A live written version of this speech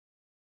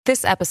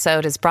This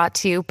episode is brought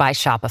to you by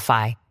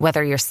Shopify.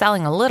 Whether you're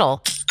selling a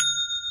little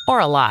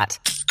or a lot,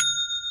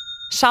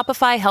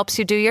 Shopify helps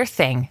you do your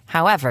thing,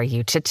 however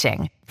you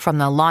cha-ching. From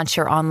the launch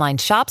your online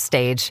shop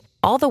stage,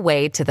 all the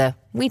way to the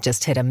we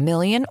just hit 1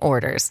 million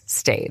orders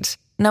stage.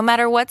 No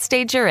matter what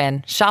stage you're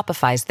in,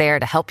 Shopify's there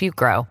to help you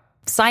grow.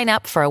 Sign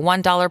up for a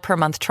 $1 per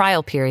month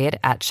trial period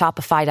at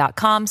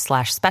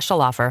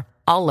shopify.com/special offer,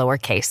 all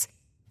lowercase.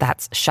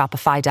 That's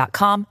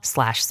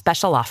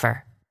shopify.com/special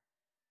offer.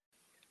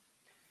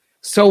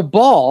 So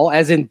Ball,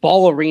 as in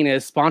Ball Arena,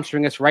 is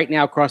sponsoring us right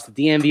now across the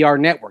DNVR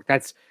network.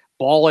 That's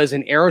Ball as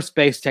in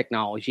aerospace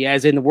technology,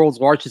 as in the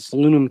world's largest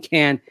aluminum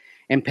can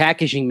and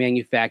packaging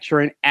manufacturer,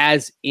 and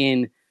as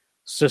in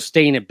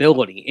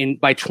sustainability. And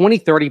by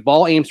 2030,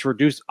 Ball aims to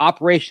reduce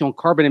operational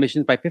carbon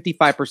emissions by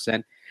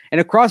 55%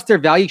 and across their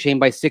value chain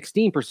by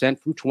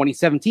 16% from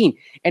 2017.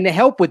 And to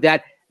help with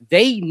that,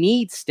 they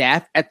need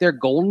staff at their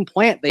Golden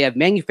plant. They have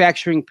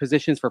manufacturing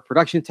positions for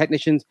production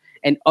technicians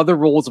and other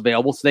roles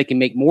available so they can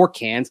make more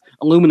cans.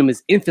 Aluminum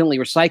is infinitely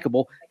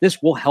recyclable.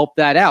 This will help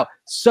that out.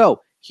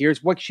 So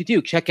here's what you do.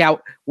 Check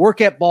out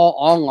Work at Ball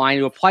online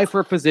to apply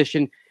for a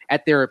position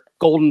at their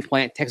Golden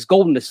plant. Text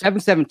Golden to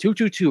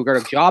 77222. Go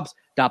to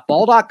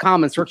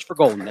jobs.ball.com and search for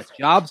Golden. That's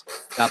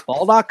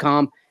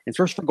jobs.ball.com and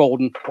search for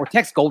Golden, or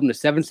text Golden to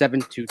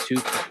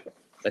 77222.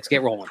 Let's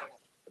get rolling.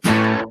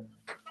 Number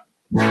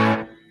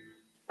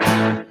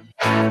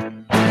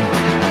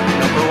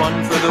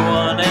one for the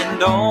one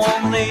and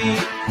only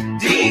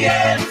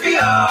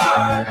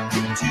DNVR.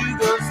 Two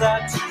girls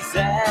out to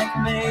Zach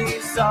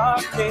Mace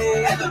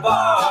Arcade at the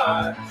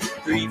bar.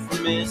 Three for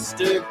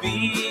Mr.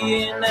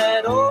 B in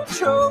that old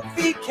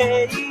trophy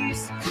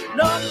case.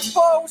 Not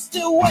supposed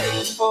to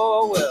wait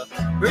for, well,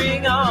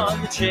 bring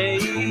on the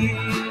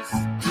chase.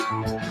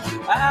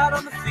 Out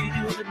on the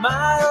field at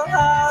Mile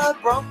High,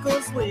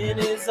 Broncos win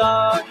is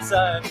our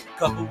desire.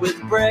 Couple with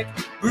Breck,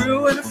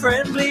 Brew and a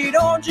friend, bleed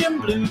orange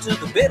and blue to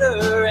the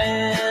bitter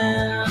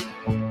end.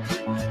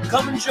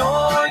 Come and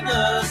join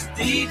us,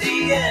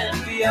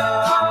 DNVR.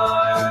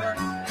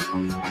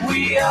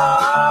 We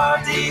are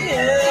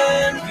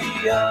DNVR.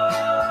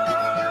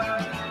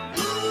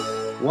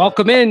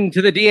 Welcome in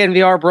to the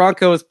DNVR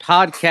Broncos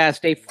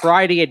Podcast, a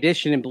Friday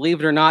edition, and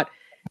believe it or not,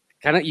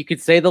 kind of, you could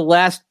say the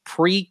last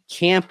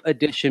pre-camp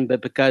edition,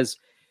 but because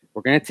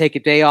we're going to take a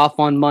day off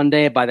on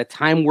Monday, by the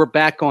time we're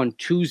back on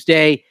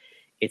Tuesday,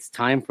 it's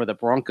time for the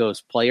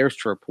Broncos players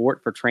to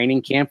report for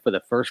training camp for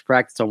the first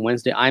practice on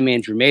Wednesday. I'm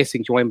Andrew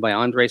Mason, joined by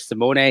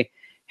Simone,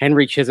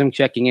 Henry Chisholm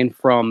checking in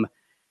from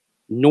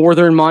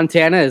northern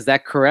Montana. Is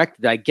that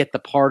correct? Did I get the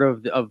part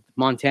of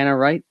Montana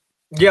right?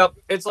 Yep.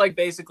 It's like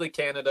basically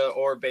Canada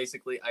or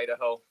basically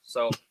Idaho.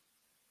 So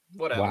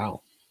whatever.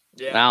 Wow.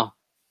 Yeah. Wow.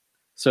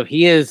 So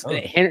he is,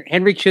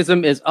 Henry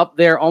Chisholm is up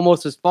there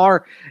almost as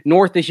far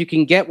north as you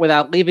can get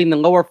without leaving the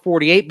lower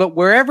 48. But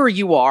wherever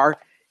you are,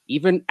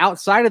 even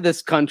outside of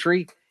this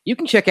country, you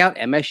can check out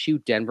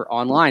MSU Denver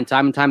online.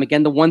 Time and time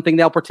again, the one thing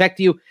that'll protect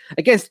you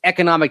against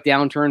economic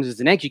downturns is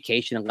an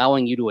education,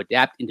 allowing you to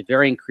adapt into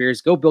varying careers.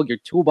 Go build your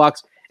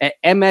toolbox at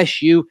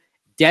MSU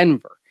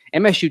Denver.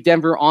 MSU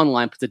Denver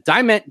online puts a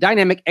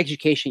dynamic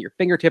education at your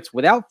fingertips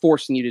without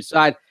forcing you to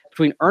decide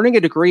between earning a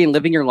degree and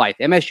living your life.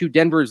 MSU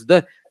Denver is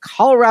the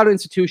Colorado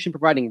institution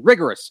providing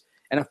rigorous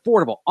and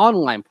affordable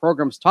online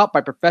programs taught by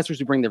professors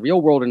who bring the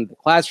real world into the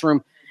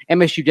classroom.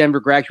 MSU Denver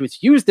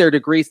graduates use their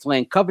degrees to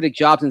land coveted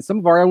jobs, and some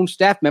of our own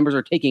staff members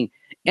are taking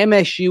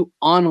MSU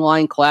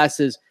online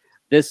classes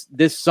this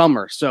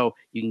summer. So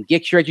you can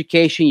get your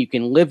education, you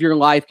can live your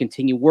life,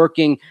 continue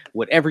working,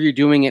 whatever you're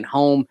doing at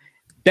home,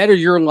 better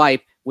your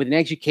life with an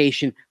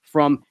education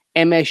from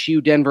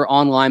MSU Denver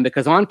online,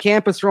 because on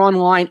campus or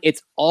online,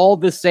 it's all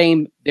the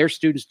same. Their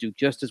students do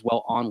just as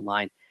well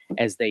online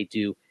as they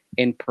do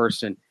in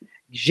person.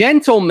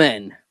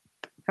 Gentlemen,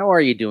 how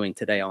are you doing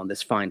today on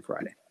this fine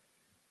Friday?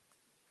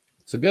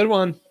 It's a good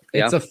one.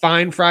 It's a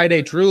fine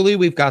Friday. Truly,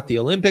 we've got the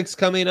Olympics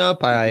coming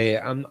up.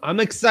 I'm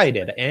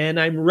excited, and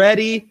I'm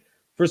ready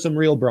for some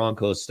real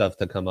Broncos stuff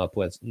to come up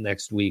with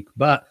next week.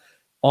 But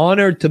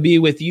honored to be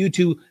with you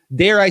two.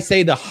 Dare I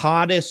say the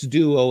hottest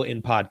duo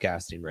in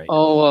podcasting right now.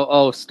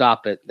 Oh,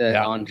 stop it,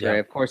 Andre. Yeah.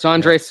 Of course,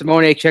 Andre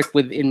Simone checked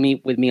with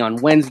me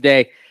on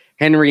Wednesday.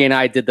 Henry and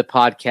I did the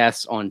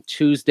podcast on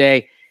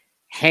Tuesday.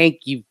 Hank,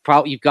 you've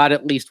got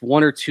at least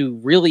one or two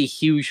really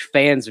huge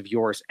fans of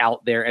yours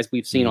out there, as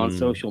we've seen on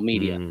social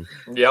media.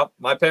 Yep,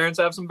 my parents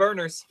have some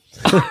burners.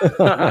 Are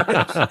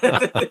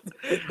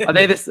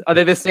they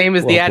the same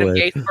as the Adam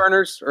Gates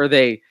burners, or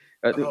they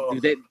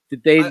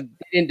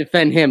didn't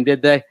defend him,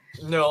 did they?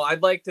 No,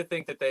 I'd like to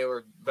think that they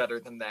were better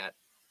than that.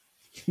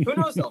 Who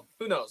knows though?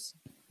 Who knows?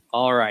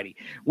 All righty.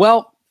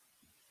 Well,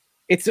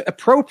 it's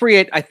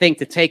appropriate, I think,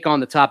 to take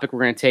on the topic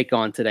we're going to take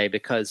on today,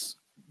 because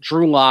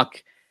Drew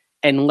Lock,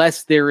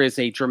 unless there is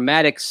a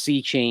dramatic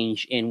sea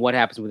change in what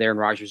happens with Aaron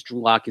Rodgers, Drew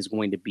Lock is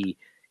going to be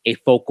a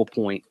focal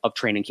point of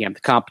training camp.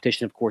 The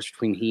competition, of course,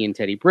 between he and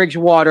Teddy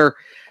Bridgewater.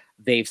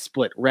 They've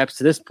split reps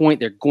to this point.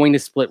 They're going to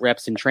split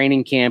reps in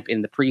training camp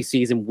in the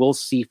preseason. We'll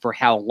see for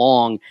how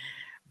long.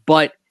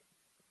 But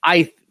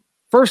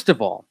first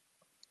of all,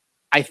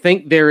 I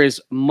think there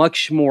is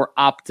much more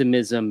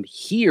optimism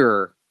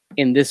here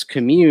in this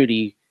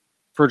community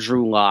for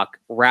Drew Lock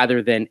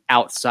rather than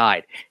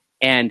outside.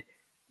 And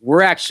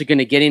we're actually going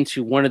to get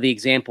into one of the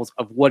examples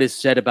of what is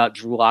said about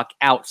Drew Lock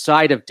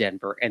outside of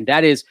Denver, and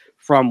that is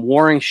from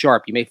Warren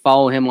Sharp. You may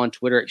follow him on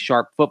Twitter at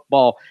Sharp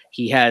Football.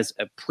 He has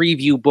a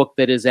preview book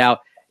that is out,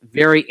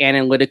 very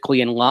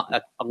analytically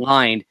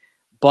aligned.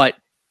 But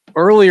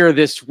earlier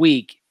this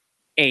week,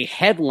 a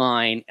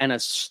headline and a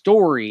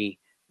story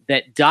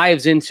that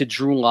dives into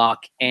Drew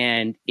Lock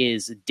and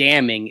is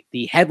damning.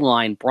 The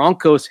headline,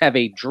 Broncos have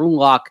a Drew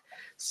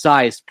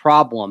Lock-sized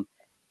problem.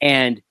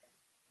 And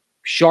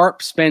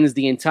Sharp spends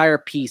the entire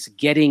piece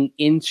getting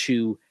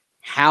into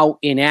how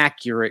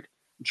inaccurate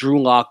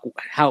Drew Lock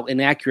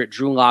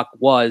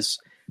was.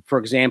 For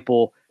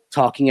example,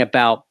 talking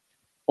about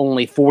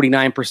only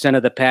 49%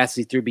 of the passes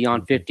he threw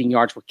beyond 15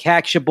 yards were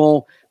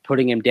catchable,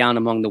 putting him down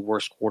among the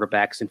worst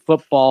quarterbacks in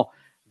football,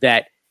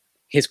 that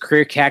his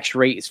career catch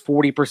rate is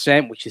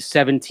 40%, which is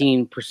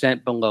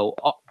 17%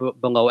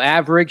 below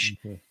average.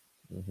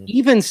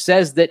 Even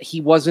says that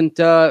he wasn't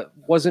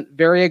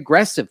very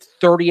aggressive,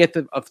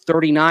 30th of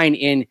 39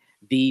 in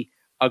the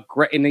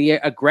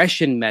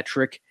aggression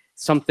metric,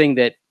 something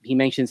that he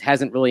mentions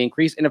hasn't really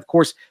increased. And of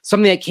course,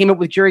 something that came up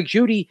with Jerry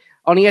Jeudy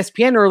on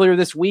ESPN earlier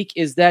this week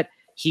is that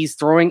he's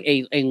throwing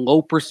a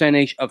low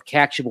percentage of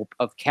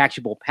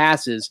catchable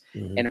passes.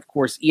 And of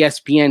course,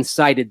 ESPN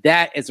cited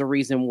that as a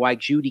reason why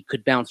Jeudy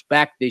could bounce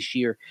back this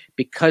year,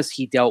 because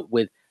he dealt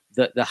with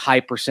the high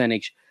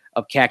percentage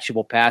of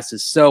catchable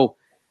passes. So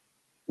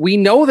we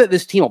know that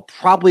this team will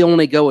probably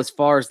only go as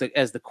far as the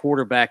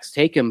quarterbacks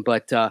take him.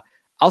 But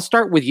I'll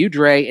start with you,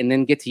 Dre, and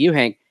then get to you,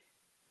 Hank.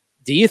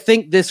 Do you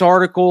think this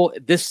article,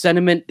 this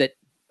sentiment that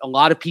a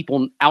lot of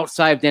people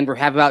outside of Denver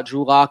have about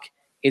Drew Lock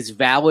is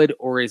valid,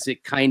 or is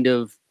it kind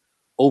of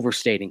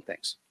overstating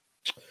things?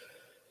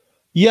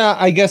 Yeah,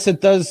 I guess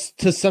it does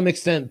to some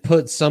extent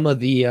put some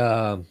of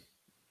the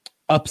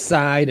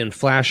upside and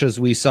flashes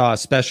we saw,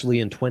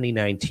 especially in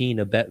 2019,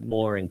 a bit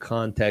more in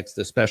context,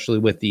 especially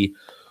with the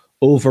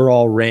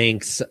overall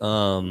ranks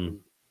in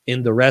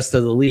the rest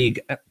of the league.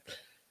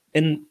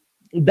 And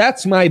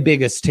that's my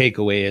biggest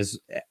takeaway is,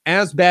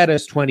 as bad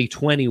as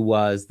 2020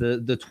 was, the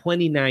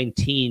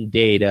 2019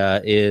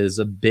 data is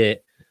a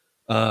bit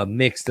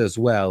mixed as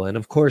well. And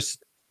of course,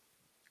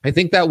 I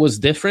think that was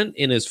different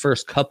in his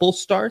first couple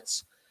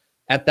starts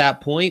at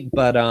that point,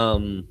 but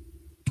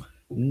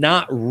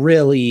not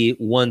really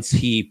once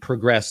he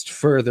progressed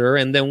further.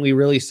 And then we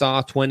really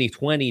saw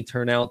 2020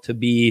 turn out to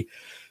be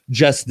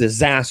just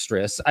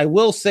disastrous. I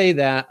will say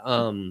that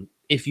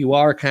if you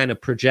are kind of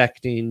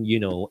projecting,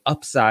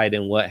 upside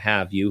and what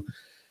have you,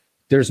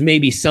 there's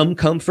maybe some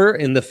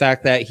comfort in the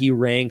fact that he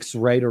ranks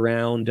right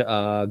around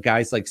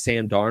guys like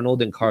Sam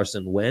Darnold and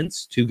Carson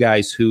Wentz, two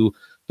guys who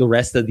the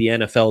rest of the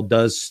NFL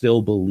does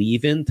still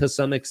believe in to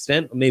some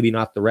extent. Maybe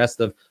not the rest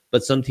of,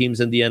 but some teams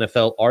in the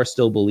NFL are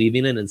still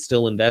believing in and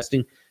still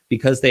investing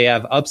because they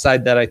have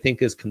upside that I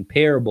think is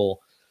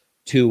comparable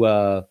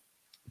to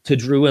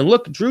Drew. And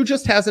look, Drew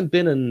just hasn't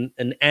been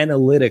an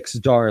analytics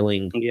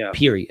darling,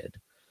 period.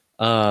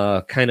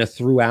 Kind of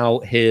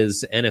throughout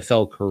his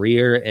NFL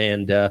career.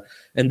 And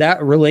that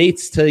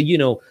relates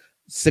to,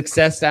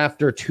 success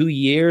after 2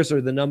 years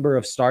or the number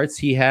of starts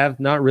he have,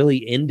 not really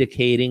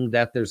indicating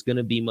that there's going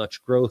to be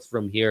much growth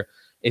from here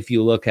if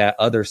you look at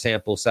other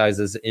sample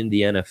sizes in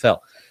the NFL.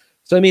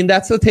 So,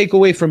 that's the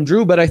takeaway from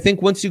Drew. But I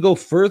think once you go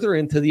further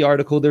into the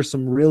article, there's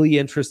some really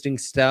interesting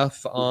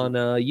stuff on,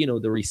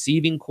 the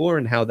receiving core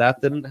and how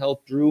that didn't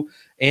help Drew,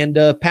 and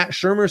Pat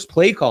Shurmur's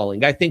play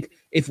calling. I think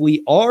if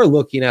we are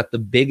looking at the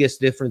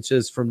biggest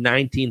differences from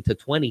 19 to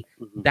 20,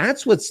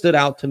 that's what stood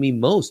out to me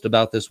most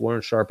about this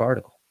Warren Sharp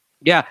article.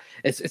 Yeah,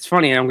 it's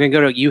funny. And I'm going to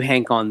go to you,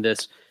 Hank, on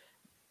this.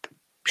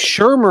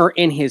 Shurmur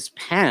in his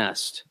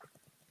past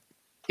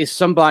is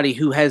somebody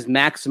who has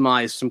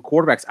maximized some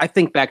quarterbacks. I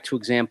think back for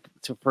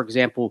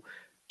example,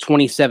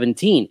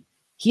 2017.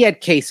 He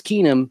had Case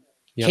Keenum.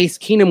 Yep. Case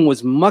Keenum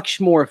was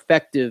much more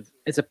effective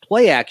as a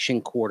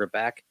play-action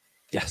quarterback.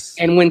 Yes.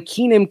 And when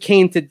Keenum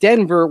came to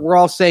Denver, we're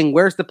all saying,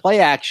 where's the play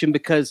action?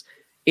 Because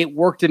it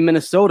worked in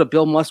Minnesota.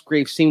 Bill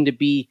Musgrave seemed to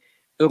be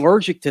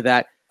allergic to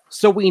that.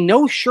 So we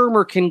know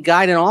Shurmur can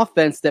guide an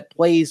offense that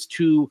plays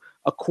to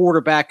a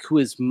quarterback who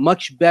is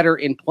much better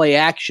in play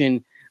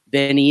action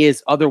than he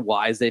is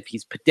otherwise, that if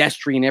he's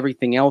pedestrian and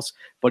everything else,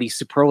 but he's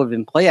superlative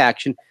in play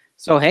action.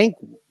 So, Hank,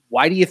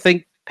 why do you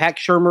think Pat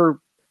Shurmur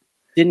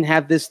didn't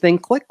have this thing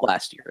click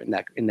last year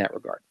in that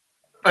regard?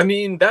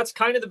 That's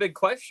kind of the big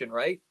question,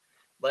 right?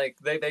 Like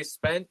they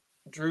spent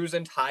Drew's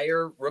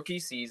entire rookie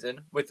season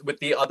with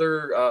the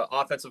other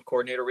offensive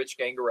coordinator, Rich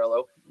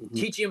Gangarello,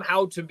 teaching him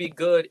how to be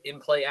good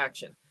in play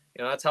action.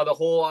 That's how the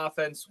whole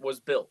offense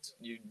was built.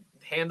 You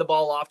hand the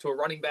ball off to a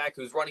running back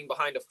who's running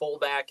behind a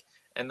fullback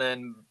and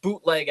then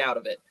bootleg out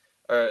of it.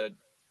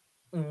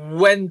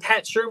 When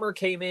Pat Shurmur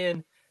came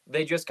in,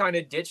 they just kind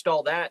of ditched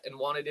all that and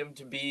wanted him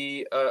to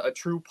be a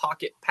true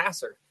pocket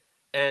passer.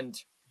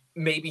 And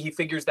maybe he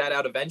figures that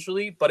out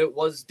eventually, but it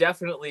was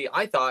definitely,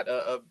 I thought,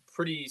 a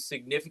pretty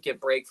significant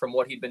break from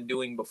what he'd been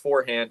doing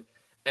beforehand.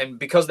 And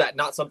because that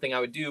not something I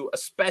would do,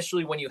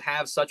 especially when you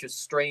have such a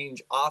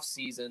strange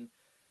offseason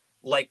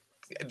like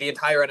the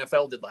entire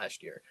NFL did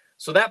last year.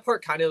 So that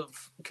part kind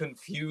of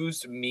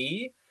confused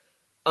me.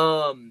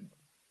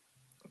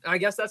 I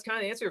guess that's kind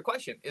of the answer to your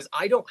question, is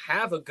I don't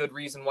have a good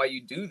reason why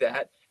you do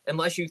that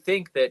unless you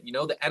think that, you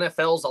know, the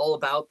NFL is all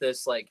about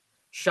this like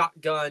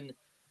shotgun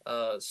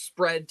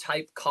spread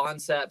type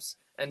concepts.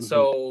 And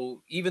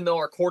so even though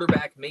our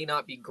quarterback may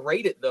not be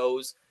great at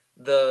those,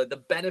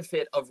 the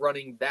benefit of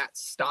running that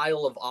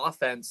style of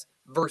offense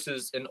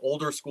versus an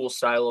older school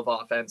style of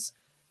offense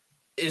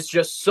is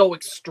just so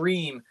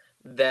extreme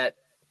that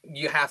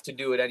you have to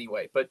do it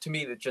anyway. But to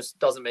me, that just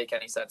doesn't make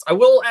any sense. I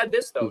will add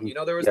this, though. You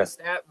know, there was a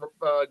stat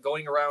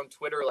going around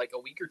Twitter like a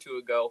week or two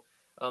ago,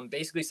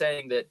 basically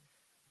saying that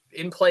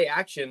in play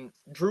action,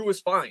 Drew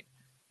was fine.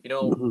 You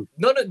know,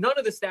 none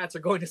of the stats are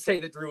going to say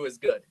that Drew is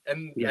good.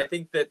 And I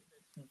think that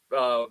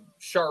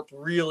Sharp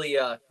really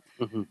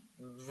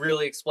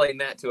really explained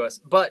that to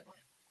us. But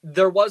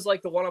there was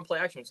like the one-on play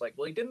action. It's like,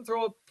 well, he didn't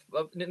throw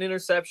an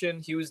interception.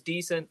 He was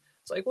decent.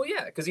 It's like, well,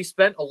 yeah, because he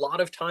spent a lot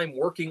of time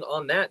working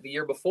on that the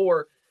year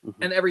before,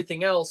 and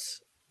everything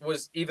else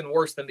was even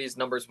worse than these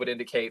numbers would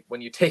indicate when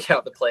you take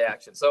out the play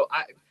action. So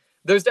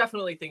there's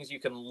definitely things you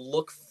can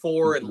look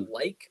for and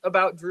like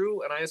about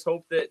Drew, and I just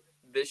hope that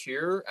this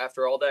year,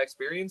 after all that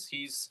experience,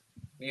 he's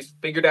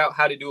figured out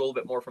how to do a little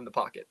bit more from the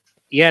pocket.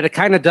 Yeah, to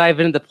kind of dive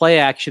into the play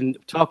action,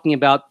 talking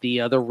about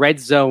the red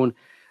zone,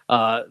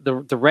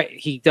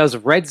 he does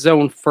red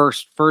zone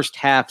first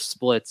half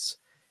splits,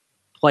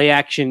 play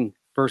action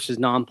versus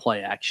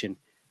non-play action.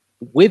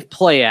 With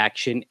play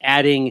action,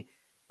 adding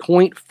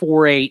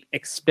 0.48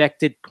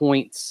 expected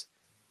points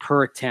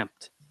per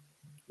attempt.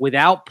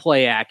 Without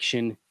play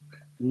action,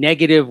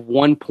 negative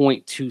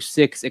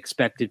 1.26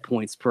 expected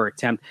points per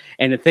attempt.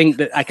 And the thing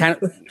that I kind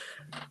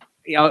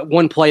of,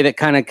 one play that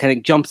kind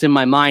of jumps in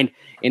my mind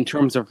in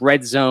terms of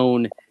red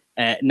zone,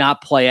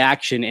 not play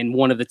action, and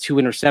one of the two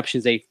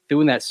interceptions they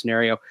threw in that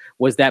scenario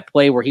was that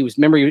play where he was,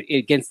 remember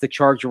against the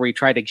Charger where he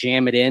tried to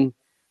jam it in,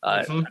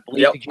 I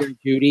believe to Jerry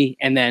Jeudy,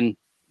 and then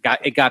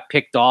it got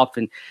picked off.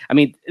 And I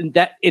mean,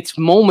 that it's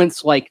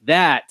moments like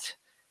that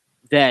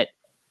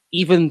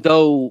even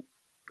though,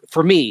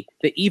 for me,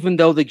 that even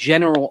though the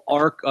general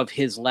arc of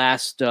his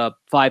last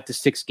 5 to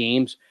 6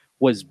 games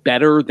was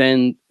better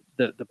than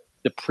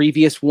the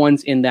previous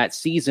ones in that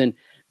season,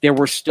 there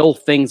were still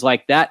things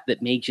like that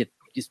made you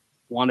just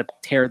want to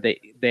tear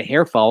the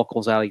hair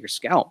follicles out of your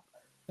scalp.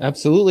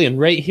 Absolutely. And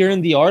right here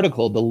in the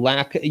article, the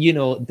lack,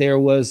 there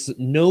was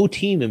no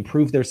team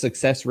improved their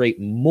success rate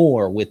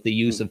more with the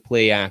use of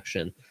play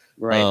action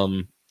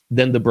than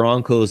the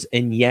Broncos.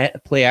 And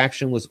yet play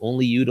action was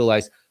only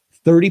utilized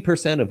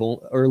 30% of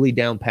early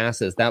down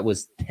passes. That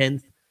was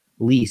 10th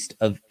least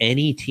of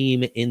any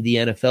team in the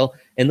NFL.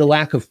 And the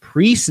lack of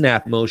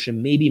pre-snap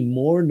motion may be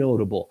more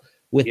notable,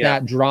 with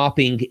that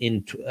dropping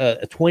in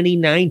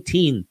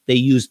 2019. They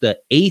used the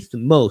 8th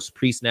most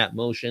pre-snap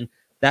motion.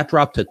 That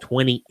dropped to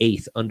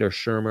 28th under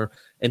Shermer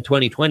in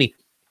 2020.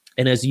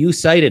 And as you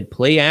cited,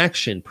 play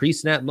action,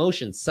 pre-snap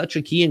motion, such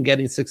a key in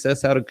getting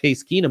success out of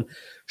Case Keenum.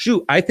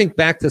 Shoot, I think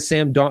back to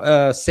Sam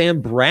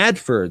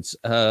Bradford's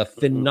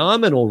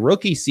phenomenal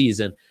rookie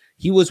season.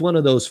 He was one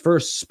of those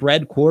first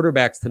spread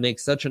quarterbacks to make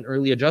such an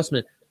early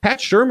adjustment. Pat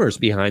Shurmur's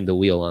behind the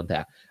wheel on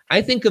that.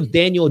 I think of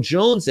Daniel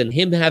Jones and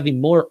him having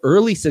more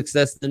early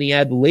success than he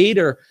had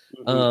later,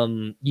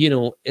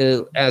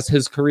 as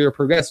his career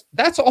progressed.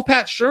 That's all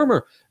Pat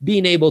Shurmur,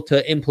 being able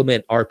to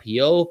implement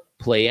RPO,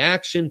 play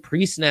action,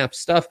 pre-snap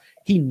stuff.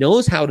 He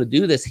knows how to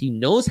do this. He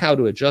knows how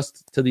to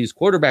adjust to these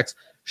quarterbacks.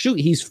 Shoot,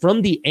 he's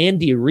from the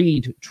Andy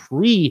Reid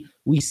tree.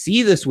 We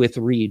see this with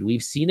Reid.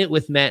 We've seen it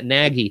with Matt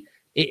Nagy.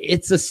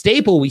 It's a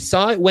staple. We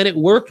saw it when it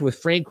worked with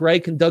Frank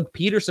Reich and Doug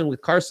Peterson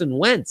with Carson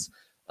Wentz,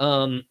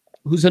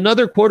 who's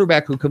another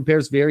quarterback who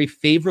compares very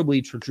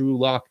favorably to Drew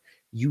Lock.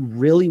 You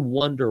really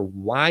wonder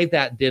why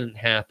that didn't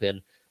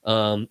happen.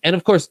 And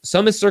of course,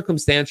 some is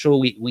circumstantial.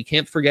 We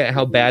can't forget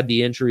how bad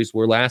the injuries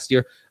were last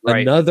year.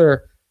 Right.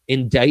 Another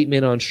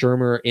indictment on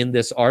Shermer in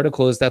this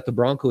article is that the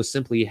Broncos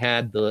simply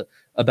had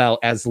about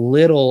as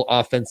little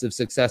offensive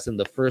success in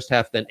the first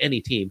half than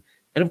any team.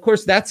 And of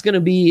course, that's going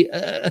to be,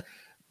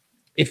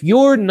 if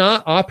you're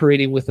not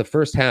operating with the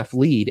first half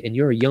lead and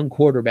you're a young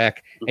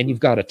quarterback and you've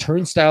got a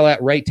turnstile at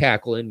right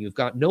tackle and you've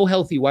got no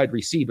healthy wide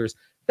receivers,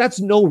 that's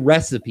no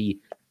recipe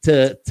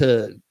to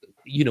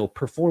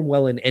perform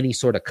well in any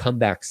sort of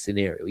comeback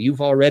scenario.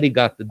 You've already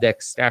got the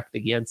deck stacked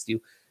against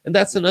you. And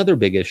that's another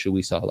big issue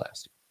we saw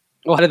last year.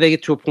 Well, how do they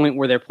get to a point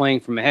where they're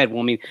playing from ahead?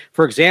 Well, I mean,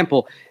 for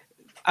example,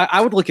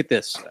 I would look at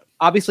this.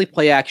 Obviously,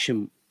 play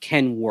action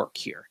can work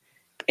here.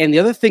 And the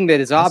other thing that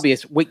is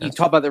obvious, you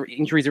talk about the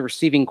injuries at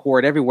receiving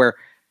core everywhere,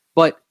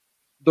 but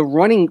the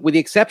running, with the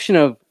exception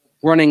of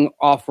running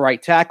off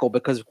right tackle,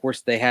 because of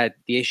course they had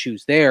the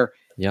issues there.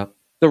 Yeah,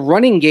 the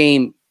running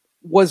game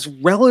was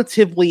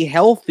relatively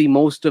healthy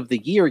most of the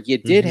year. You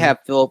did have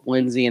Phillip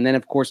Lindsay, and then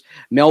of course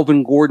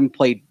Melvin Gordon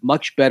played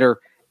much better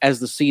as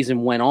the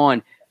season went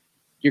on.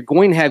 You're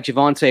going to have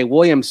Javonte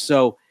Williams.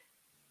 So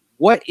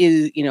what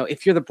is,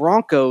 if you're the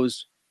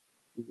Broncos,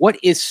 what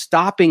is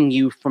stopping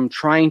you from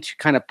trying to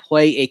kind of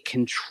play a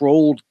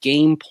controlled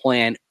game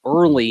plan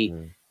early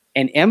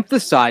and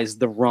emphasize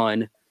the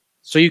run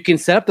so you can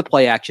set up the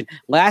play action?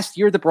 Last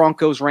year, the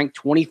Broncos ranked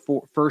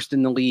 21st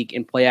in the league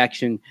in play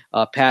action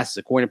passes.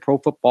 According to Pro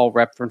Football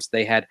Reference,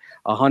 they had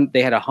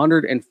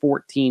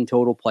 114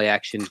 total play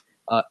action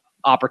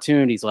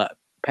opportunities,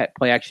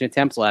 play action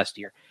attempts last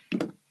year.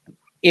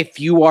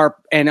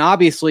 And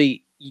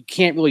obviously you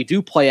can't really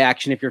do play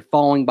action if you're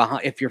falling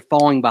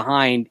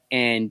behind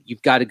and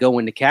you've got to go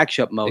into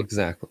catch-up mode.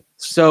 Exactly.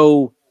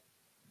 So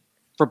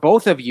for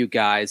both of you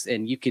guys,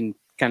 and you can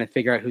kind of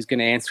figure out who's going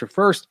to answer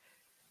first,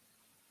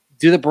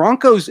 do the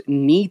Broncos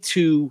need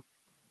to,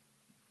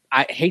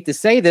 I hate to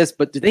say this,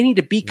 but do they need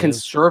to be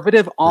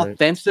conservative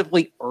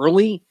offensively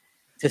early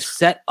to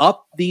set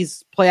up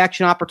these play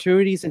action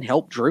opportunities and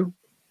help Drew?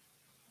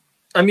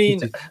 I mean,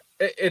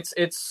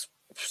 it's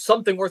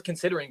something worth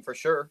considering for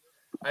sure.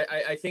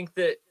 I think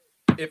that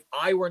if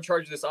I were in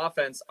charge of this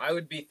offense, I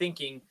would be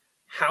thinking,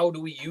 how do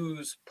we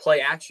use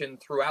play action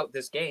throughout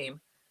this game?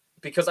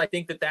 Because I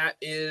think that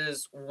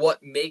is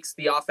what makes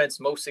the offense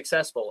most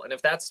successful. And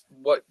if that's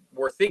what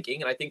we're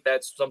thinking, and I think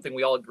that's something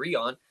we all agree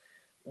on,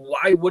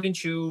 why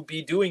wouldn't you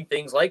be doing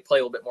things like play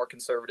a little bit more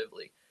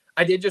conservatively?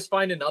 I did just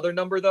find another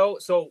number, though.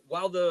 So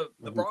while the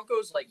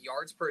Broncos,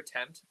 yards per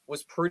attempt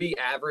was pretty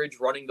average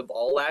running the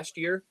ball last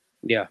year,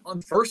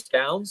 on first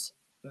downs,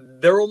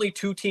 there are only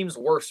two teams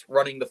worse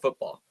running the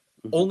football.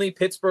 Only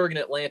Pittsburgh and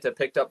Atlanta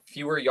picked up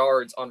fewer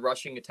yards on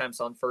rushing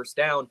attempts on first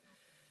down.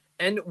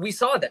 And we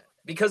saw that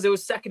because it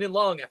was second and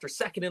long after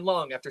second and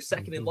long after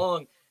second and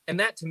long. And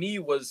that, to me,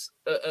 was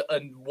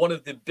one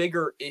of the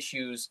bigger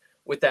issues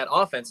with that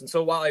offense. And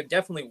so while I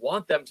definitely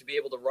want them to be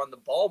able to run the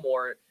ball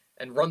more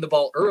and run the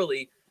ball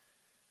early,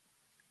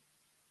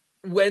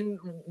 when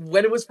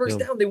it was first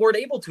down, they weren't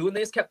able to, and they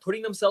just kept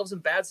putting themselves in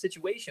bad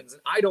situations.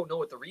 And I don't know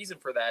what the reason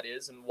for that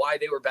is and why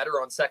they were better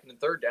on second and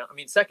third down. I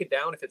mean, second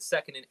down, if it's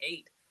 2nd and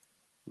 8,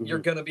 you're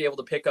going to be able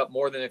to pick up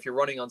more than if you're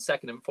running on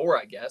 2nd and 4,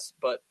 I guess.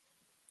 But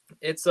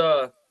it's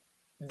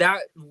that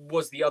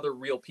was the other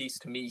real piece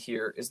to me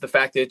here, is the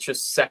fact that it's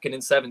just 2nd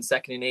and 7,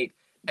 2nd and 8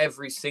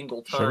 every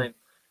single time.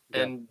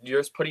 Sure. And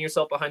you're just putting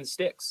yourself behind the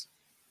sticks.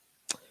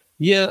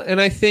 Yeah,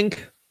 and I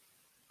think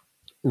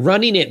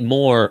running it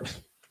more,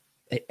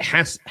 it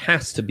has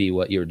to be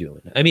what you're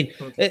doing. I mean,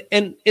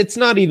 and it's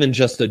not even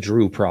just a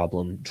Drew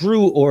problem.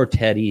 Drew or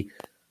Teddy,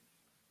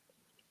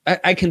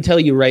 I can tell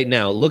you right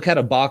now, look at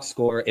a box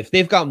score. If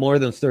they've got more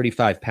than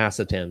 35 pass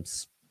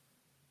attempts,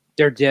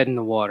 they're dead in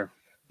the water.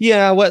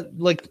 Yeah,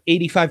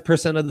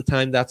 85% of the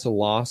time, that's a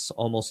loss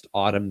almost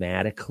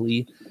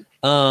automatically.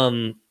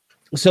 So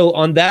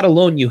on that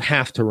alone, you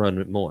have to run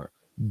it more.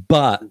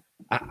 But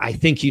I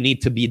think you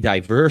need to be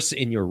diverse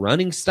in your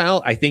running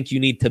style. I think you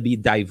need to be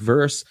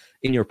diverse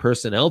in your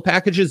personnel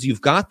packages.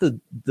 You've got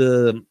you've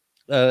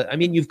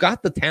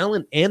got the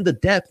talent and the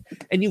depth,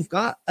 and you've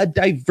got a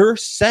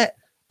diverse set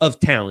of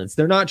talents.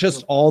 They're not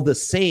just all the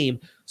same.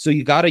 So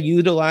you got to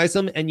utilize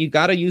them, and you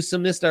got to use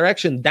some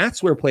misdirection.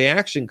 That's where play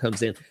action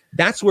comes in.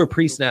 That's where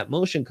pre-snap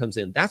motion comes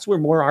in. That's where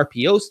more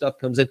RPO stuff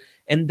comes in.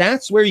 And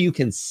that's where you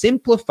can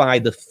simplify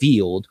the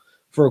field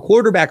for a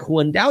quarterback who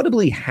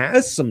undoubtedly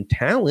has some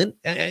talent.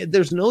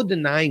 There's no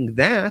denying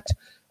that.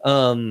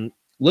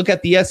 Look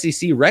at the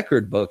SEC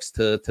record books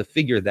to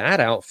figure that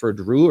out for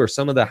Drew, or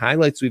some of the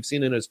highlights we've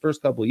seen in his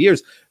first couple of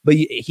years. But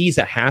he's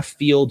a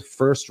half-field,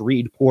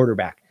 first-read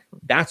quarterback.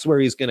 That's where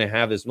he's going to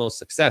have his most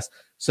success.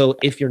 So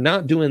if you're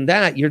not doing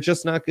that, you're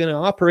just not going to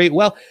operate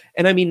well.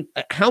 And I mean,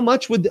 how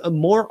much would a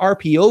more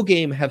RPO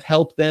game have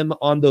helped them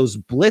on those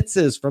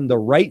blitzes from the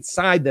right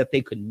side that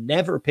they could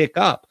never pick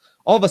up?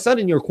 All of a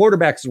sudden, your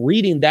quarterback's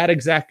reading that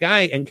exact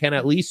guy and can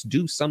at least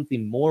do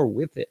something more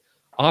with it.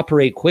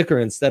 Operate quicker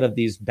instead of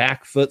these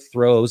back foot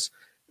throws,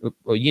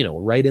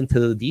 right into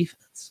the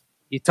defense.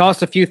 You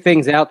tossed a few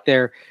things out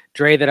there,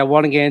 Dre, that I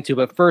want to get into.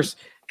 But first,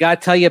 got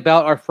to tell you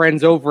about our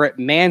friends over at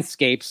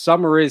Manscaped.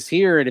 Summer is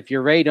here, and if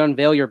you're ready to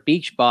unveil your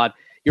beach bod,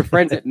 your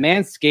friends at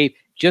Manscaped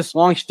just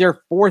launched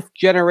their 4th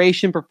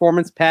generation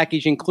performance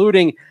package,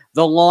 including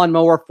the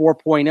Lawnmower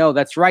 4.0.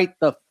 That's right,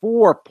 the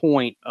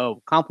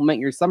 4.0. Complement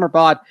your summer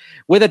bod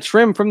with a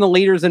trim from the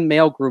leaders in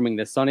male grooming.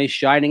 The sun is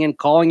shining and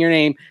calling your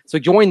name. So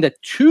join the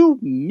 2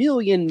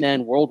 million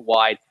men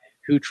worldwide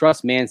who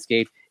trust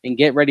Manscaped and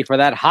get ready for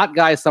that hot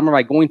guy summer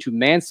by going to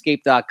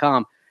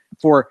manscaped.com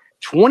for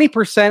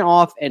 20%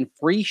 off and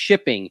free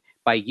shipping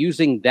by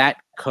using that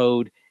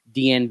code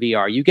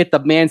DNVR. You get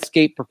the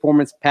Manscaped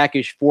Performance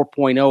Package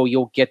 4.0.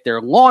 You'll get their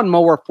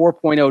Lawnmower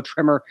 4.0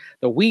 trimmer,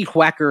 the Weed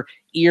Whacker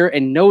ear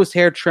and nose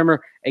hair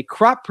trimmer, a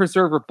crop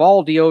preserver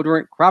ball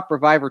deodorant, crop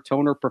reviver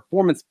toner,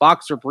 performance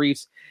boxer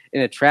briefs,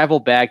 and a travel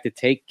bag to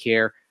take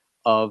care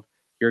of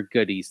your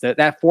goodies.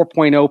 That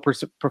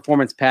 4.0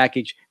 performance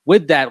package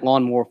with that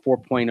Lawnmower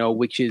 4.0,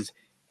 which is,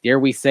 dare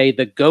we say,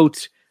 the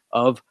GOAT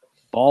of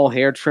ball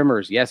hair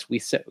trimmers. Yes,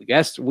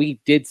 we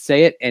did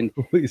say it, and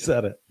we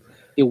said it.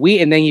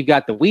 And then you've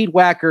got the Weed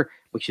Whacker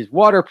which is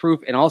waterproof,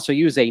 and also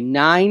use a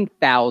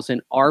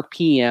 9,000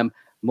 RPM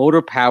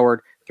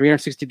motor-powered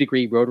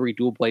 360-degree rotary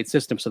dual-blade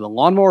system. So the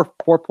Lawnmower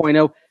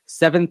 4.0,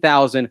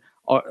 7,000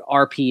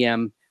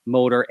 RPM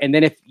motor. And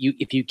then if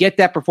you get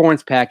that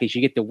performance package,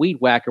 you get the Weed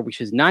Whacker,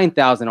 which is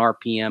 9,000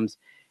 RPMs.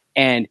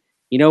 And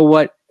you know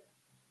what?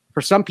 For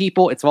some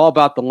people, it's all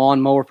about the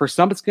lawnmower. For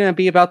some, it's going to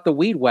be about the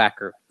Weed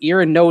Whacker, ear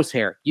and nose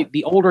hair.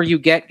 The older you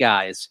get,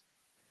 guys,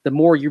 the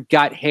more you've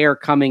got hair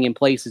coming in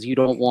places you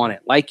don't want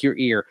it, like your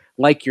ear,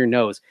 like your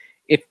nose.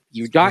 If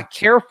you're not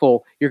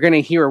careful, you're going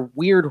to hear a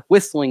weird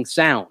whistling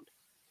sound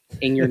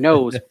in your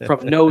nose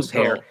from nose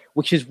hair,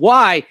 which is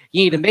why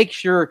you need to make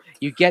sure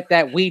you get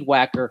that Weed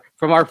Whacker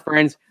from our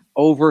friends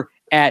over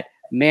at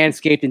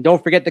Manscaped. And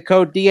don't forget the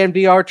code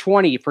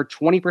DNVR20 for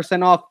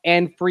 20% off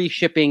and free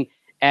shipping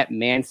at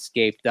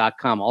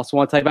manscaped.com. Also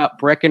want to tell you about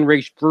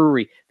Breckenridge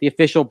Brewery, the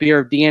official beer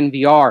of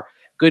DNVR.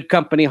 Good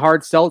Company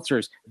Hard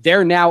Seltzers.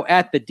 They're now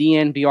at the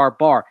DNVR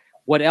bar.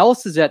 What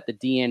else is at the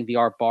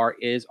DNVR bar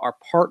is our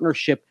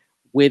partnership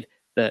with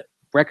the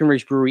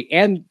Breckenridge Brewery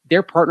and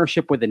their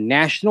partnership with the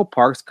National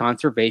Parks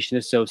Conservation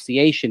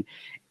Association.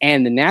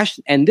 And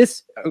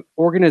this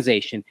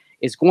organization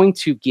is going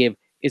to get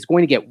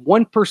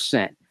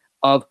 1%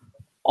 of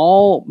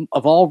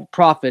all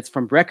profits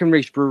from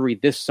Breckenridge Brewery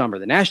this summer.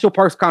 The National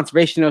Parks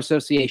Conservation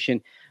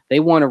Association, they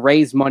want to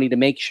raise money to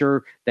make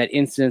sure that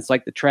incidents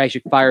like the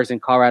tragic fires in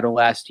Colorado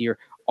last year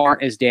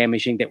aren't as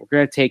damaging, that we're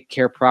going to take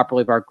care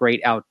properly of our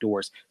great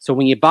outdoors. So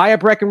when you buy a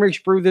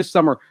Breckenridge brew this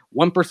summer,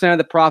 1% of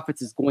the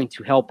profits is going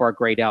to help our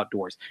great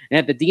outdoors. And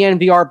at the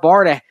DNVR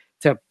bar,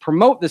 to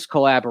promote this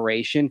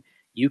collaboration,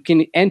 you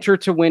can enter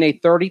to win a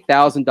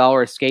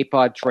 $30,000 escape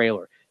pod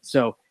trailer.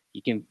 So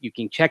you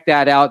can check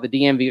that out.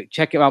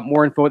 Check out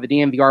more info at the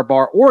DNVR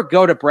bar, or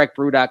go to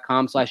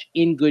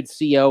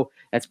breckbrew.com/ingoodco.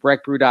 That's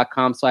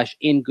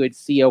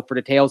breckbrew.com/ingoodco for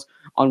details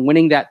on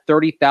winning that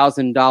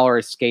 $30,000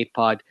 escape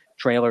pod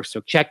trailer.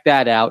 So check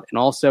that out. And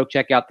also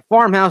check out the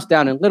Farmhouse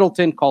down in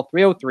Littleton. Call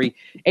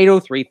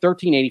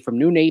 303-803-1380 from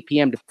noon to 8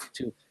 p.m.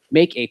 to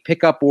make a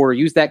pickup order.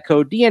 Use that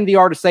code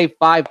DNVR to save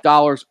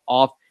 $5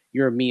 off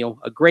your meal.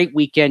 A great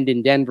weekend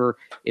in Denver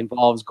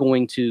involves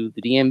going to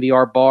the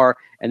DNVR bar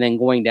and then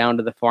going down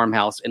to the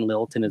Farmhouse in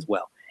Littleton as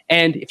well.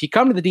 And if you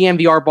come to the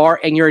DNVR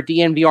bar and you're a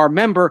DNVR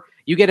member,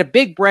 you get a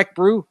big Breck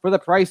brew for the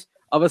price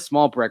of a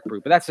small Breck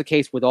brew. But that's the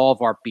case with all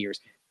of our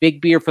beers.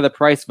 Big beer for the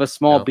price of a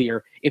small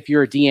beer if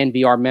you're a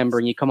DNVR member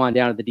and you come on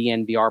down to the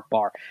DNVR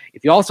bar.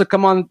 If you also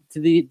come on to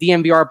the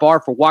DNVR bar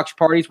for watch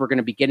parties, we're going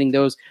to be getting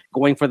those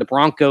going for the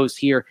Broncos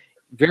here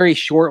very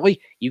shortly.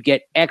 You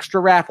get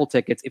extra raffle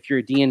tickets if you're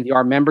a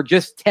DNVR member.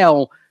 Just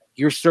tell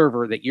your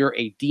server that you're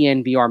a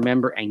DNVR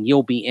member and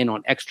you'll be in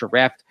on extra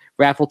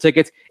raffle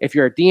tickets. If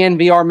you're a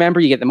DNVR member,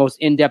 you get the most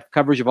in-depth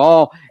coverage of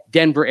all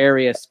Denver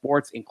area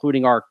sports,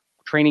 including our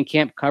training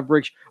camp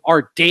coverage.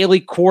 Our daily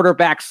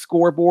quarterback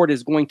scoreboard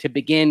is going to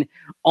begin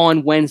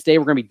on Wednesday.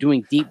 We're going to be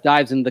doing deep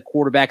dives into the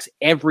quarterbacks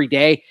every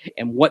day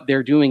and what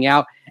they're doing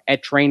out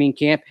at training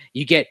camp.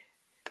 You get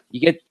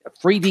a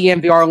free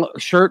DNVR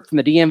shirt from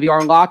the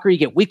DNVR Locker. You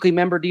get weekly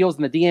member deals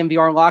in the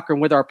DNVR Locker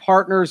and with our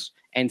partners,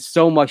 and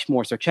so much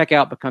more. So check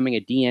out becoming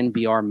a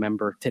DNVR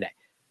member today.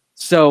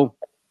 So,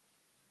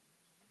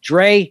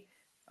 Dre,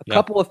 a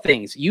couple of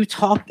things. You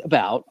talked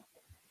about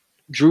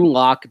Drew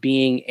Lock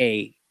being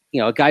a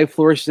guy who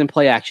flourishes in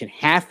play action,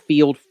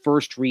 half-field,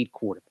 first-read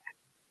quarterback.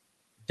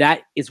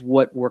 That is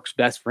what works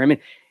best for him. And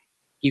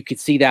you could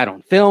see that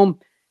on film.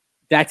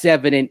 That's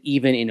evident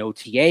even in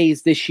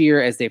OTAs this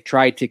year as they've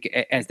tried to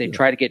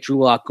get Drew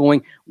Lock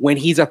going. When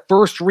he's a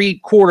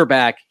first-read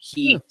quarterback,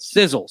 he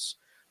sizzles.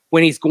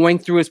 When he's going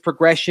through his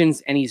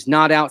progressions and he's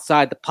not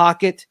outside the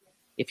pocket,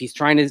 if he's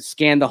trying to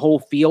scan the whole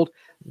field,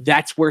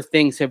 that's where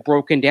things have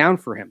broken down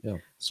for him. Yeah.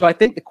 So I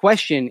think the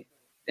question,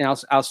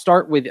 and I'll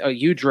start with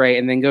you, Dre,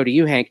 and then go to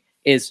you, Hank,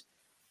 is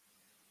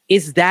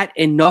that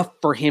enough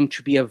for him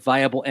to be a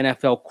viable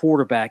NFL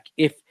quarterback?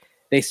 If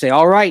they say,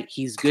 all right,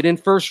 he's good in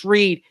first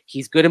read,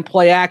 he's good in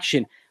play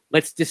action,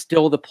 let's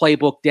distill the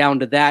playbook down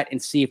to that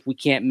and see if we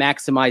can't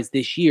maximize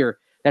this year.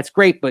 That's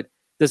great, but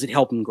does it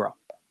help him grow?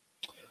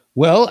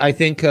 Well, I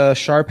think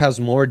Sharp has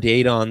more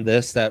data on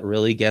this that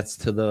really gets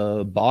to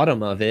the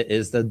bottom of it,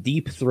 is the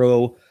deep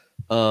throw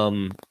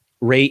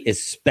rate,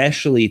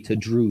 especially to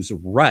Drew's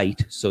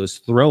right. So his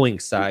throwing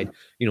side,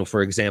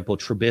 for example,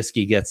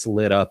 Trubisky gets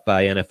lit up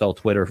by NFL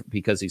Twitter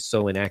because he's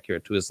so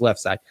inaccurate to his left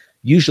side.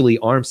 Usually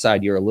arm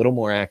side, you're a little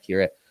more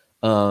accurate.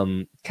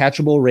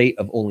 Catchable rate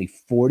of only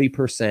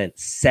 40%,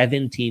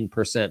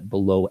 17%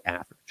 below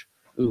average.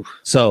 Oof.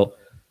 So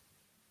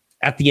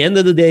at the end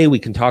of the day, we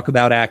can talk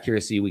about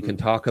accuracy. We can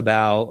talk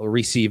about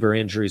receiver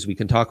injuries. We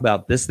can talk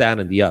about this, that,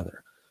 and the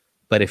other.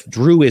 But if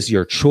Drew is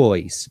your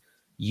choice,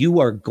 you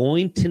are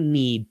going to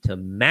need to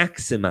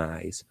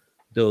maximize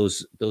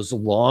those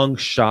long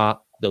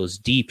shot, those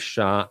deep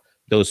shot,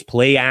 those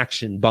play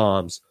action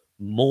bombs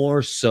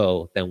more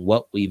so than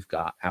what we've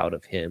got out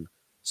of him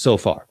so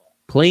far.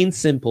 Plain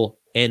simple,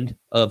 end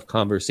of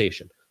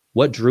conversation.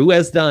 What Drew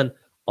has done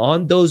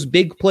on those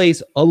big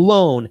plays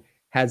alone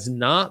has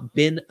not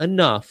been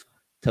enough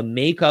to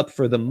make up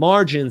for the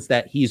margins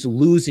that he's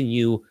losing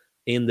you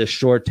in the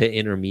short to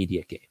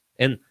intermediate game.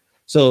 And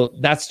so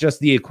that's just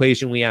the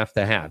equation we have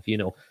to have.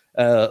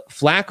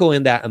 Flacco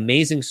in that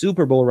amazing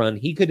Super Bowl run,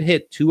 he could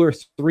hit 2 or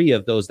 3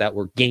 of those that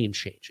were game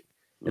changing.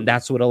 And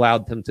that's what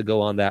allowed him to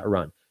go on that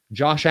run.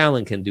 Josh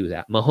Allen can do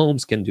that.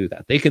 Mahomes can do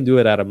that. They can do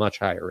it at a much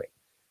higher rate.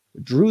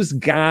 Drew's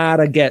got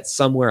to get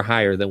somewhere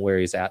higher than where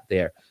he's at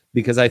there,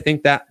 because I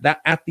think that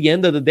at the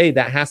end of the day,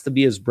 that has to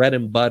be his bread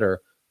and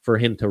butter for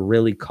him to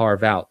really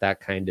carve out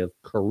that kind of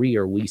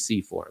career we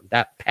see for him.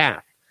 That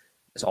path,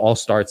 it all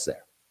starts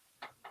there.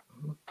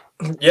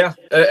 Yeah,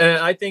 and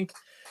I think,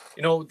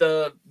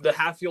 the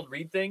half-field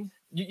read thing,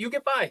 you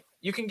get by.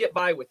 You can get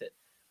by with it.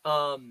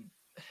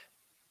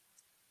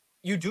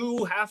 You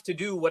do have to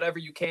do whatever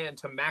you can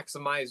to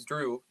maximize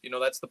Drew.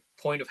 That's the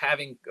point of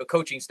having a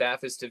coaching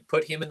staff, is to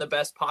put him in the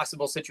best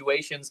possible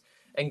situations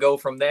and go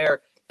from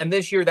there. And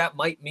this year that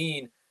might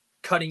mean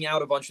cutting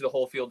out a bunch of the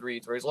whole field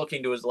reads where he's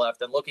looking to his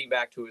left and looking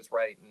back to his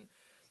right. And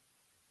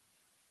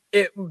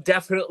it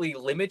definitely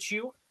limits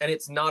you, and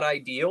it's not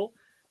ideal.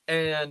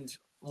 And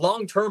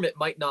long-term, it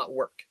might not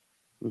work.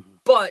 Mm-hmm.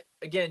 But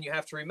again, you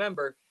have to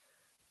remember,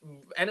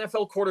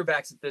 NFL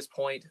quarterbacks at this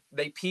point,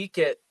 they peak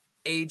at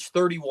age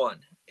 31,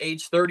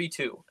 age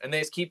 32, and they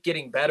just keep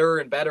getting better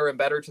and better and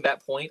better to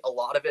that point. A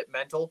lot of it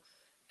mental.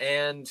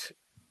 And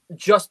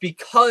just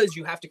because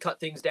you have to cut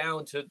things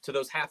down to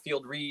those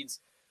half-field reads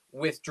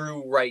with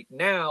Drew right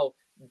now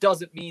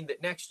doesn't mean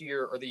that next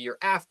year or the year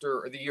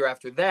after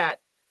that,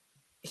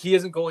 he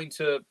isn't going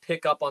to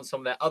pick up on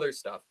some of that other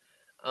stuff.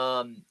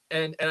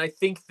 And I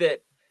think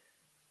that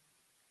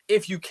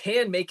if you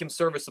can make him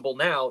serviceable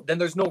now, then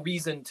there's no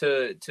reason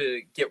to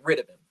get rid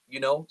of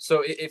him,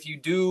 So if you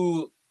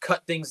do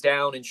cut things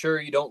down, and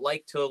sure, you don't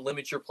like to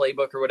limit your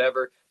playbook or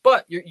whatever,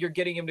 but you're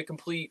getting him to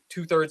complete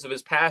 2/3 of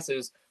his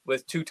passes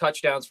with 2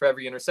 touchdowns for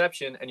every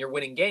interception, and you're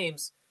winning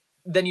games,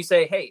 then you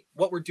say, hey,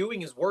 what we're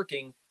doing is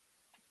working.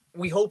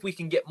 We hope we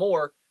can get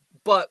more,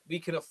 but we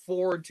can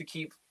afford to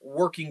keep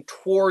working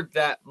toward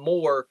that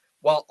more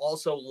while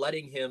also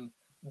letting him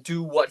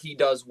do what he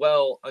does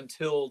well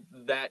until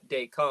that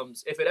day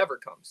comes, if it ever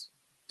comes.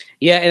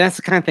 Yeah, and that's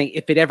the kind of thing,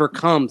 if it ever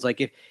comes,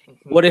 like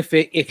what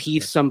if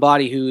he's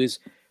somebody who is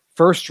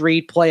first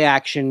read play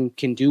action,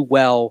 can do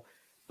well,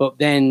 but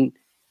then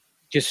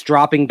just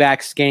dropping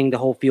back, scanning the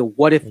whole field.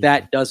 What if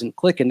that doesn't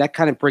click? And that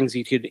kind of brings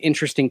you to an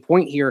interesting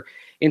point here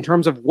in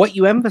terms of what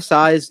you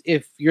emphasize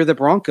if you're the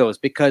Broncos,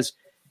 because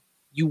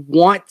you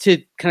want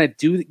to kind of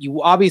you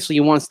want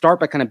to start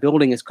by kind of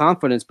building his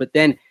confidence, but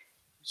then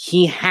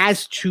he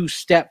has to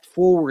step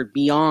forward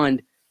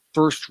beyond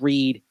first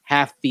read,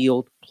 half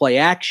field play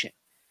action,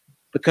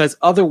 because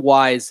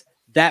otherwise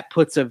that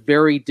puts a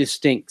very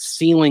distinct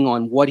ceiling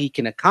on what he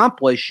can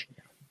accomplish,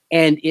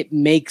 and it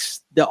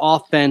makes the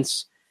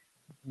offense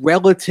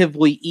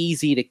relatively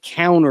easy to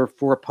counter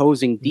for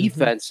opposing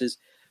defenses.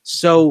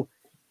 So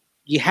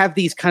you have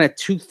these kind of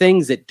two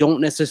things that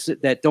don't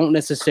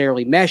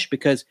necessarily mesh,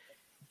 because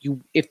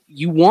if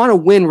you want to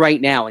win right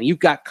now, and you've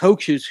got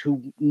coaches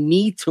who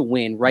need to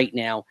win right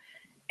now,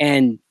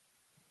 and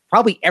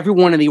probably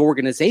everyone in the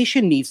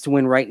organization needs to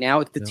win right now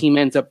if the team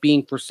ends up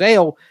being for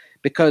sale,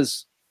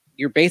 because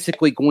you're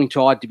basically going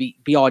to be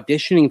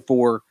auditioning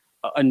for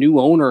a new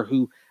owner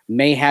who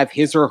may have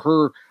his or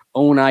her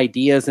own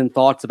ideas and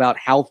thoughts about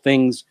how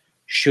things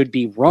should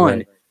be run.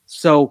 Right.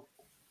 So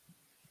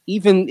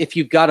even if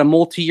you've got a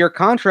multi-year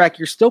contract,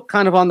 you're still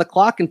kind of on the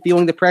clock and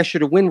feeling the pressure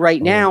to win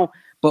right now.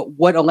 But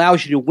what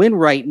allows you to win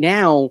right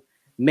now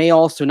may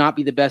also not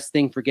be the best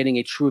thing for getting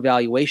a true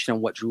evaluation on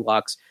what Drew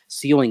Lock's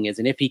ceiling is,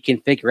 and if he can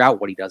figure out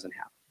what he doesn't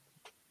have.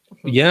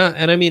 Yeah,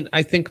 and I mean,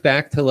 I think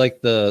back to like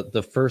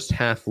the first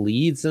half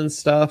leads and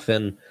stuff,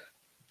 and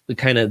the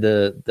kind of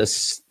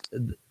the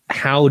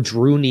how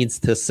Drew needs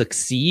to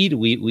succeed.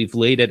 We've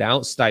laid it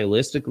out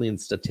stylistically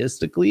and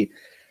statistically.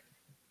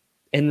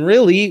 And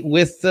really,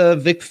 with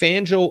Vic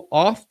Fangio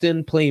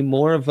often play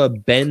more of a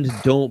bend,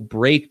 don't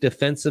break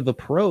defensive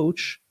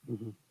approach,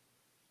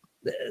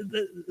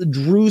 the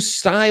Drew's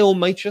style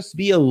might just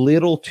be a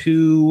little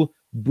too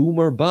boom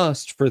or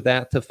bust for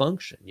that to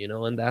function,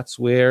 and that's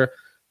where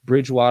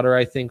Bridgewater,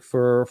 I think,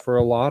 for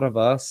a lot of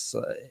us,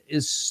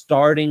 is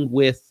starting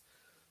with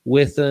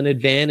an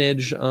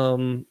advantage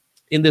in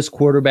this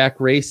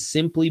quarterback race,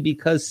 simply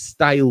because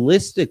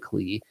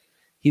stylistically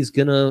he's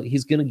gonna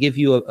give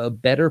you a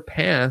better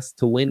path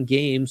to win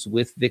games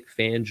with Vic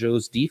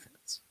Fangio's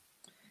defense.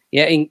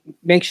 Yeah, and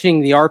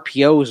mentioning the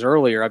RPOs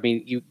earlier, I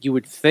mean, you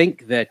would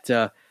think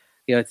that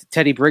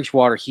Teddy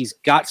Bridgewater, he's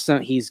got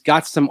some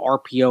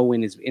RPO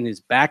in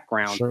his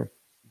background. Sure.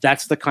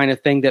 That's the kind of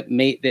thing that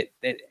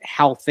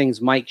how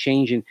things might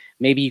change, and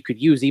maybe you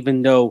could use,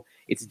 even though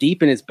it's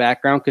deep in his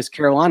background, because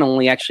Carolina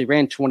only had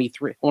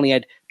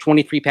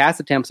 23 pass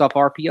attempts off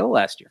RPO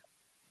last year.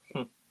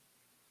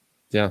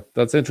 Yeah,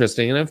 that's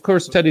interesting. And of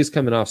course, Teddy's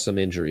coming off some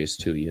injuries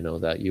too,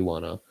 that you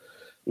want to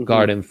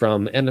guard him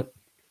from. And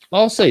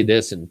I'll say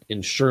this in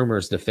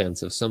Shermer's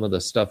defense of some of the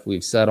stuff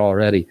we've said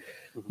already.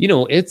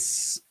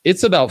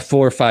 it's about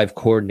 4 or 5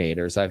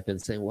 coordinators. I've been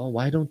saying, well,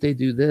 why don't they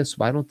do this?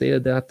 Why don't they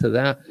adapt to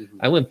that?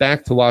 I went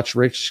back to watch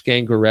Rich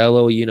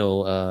Scangarello,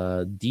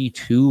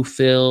 D2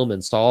 film,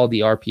 and saw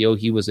the RPO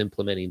he was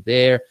implementing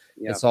there.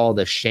 And saw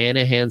the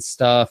Shanahan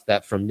stuff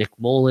that from Nick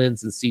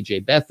Mullins and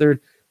CJ Beathard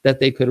that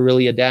they could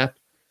really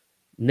adapt.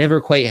 Never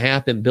quite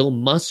happened. Bill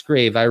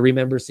Musgrave, I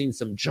remember seeing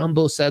some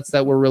jumbo sets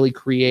that were really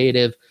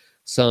creative,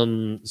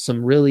 some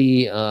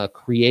really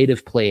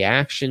creative play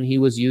action he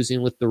was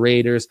using with the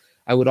Raiders.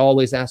 I would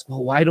always ask,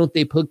 well, why don't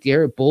they put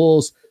Garrett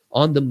Bowles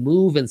on the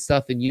move and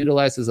stuff and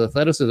utilize his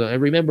athleticism? I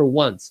remember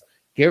once,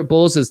 Garrett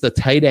Bowles is the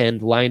tight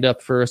end lined up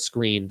for a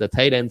screen. The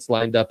tight end's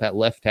lined up at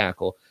left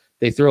tackle.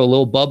 They throw a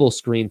little bubble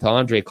screen to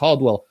Andre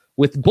Caldwell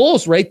with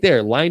Bowles right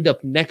there lined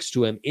up next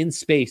to him in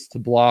space to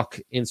block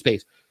in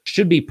space.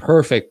 Should be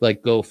perfect,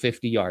 like go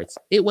 50 yards.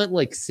 It went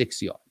like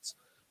 6 yards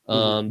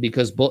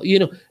because,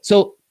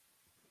 so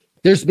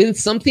there's been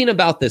something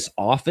about this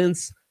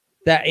offense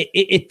that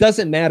it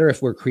doesn't matter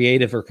if we're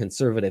creative or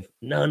conservative.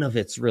 None of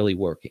it's really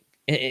working.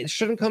 It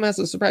shouldn't come as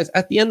a surprise.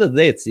 At the end of the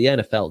day, it's the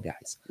NFL,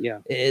 guys. Yeah.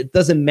 It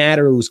doesn't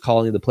matter who's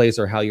calling the plays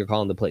or how you're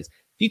calling the plays.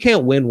 If you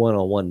can't win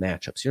one-on-one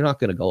matchups, you're not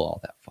going to go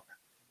all that far.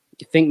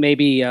 You think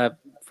maybe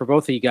for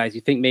both of you guys,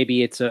 you think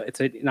maybe it's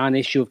a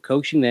non-issue of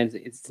coaching, then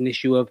it's an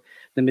issue of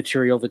the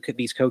material that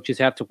these coaches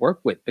have to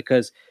work with,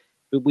 because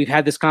we've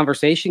had this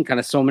conversation kind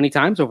of so many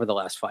times over the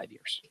last 5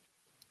 years.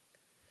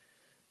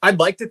 I'd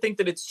like to think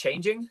that it's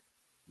changing.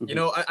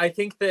 I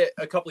think that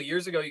a couple of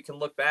years ago, you can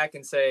look back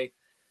and say,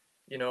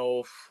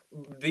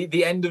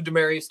 the end of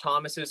Demaryius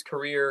Thomas's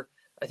career,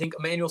 I think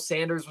Emmanuel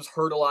Sanders was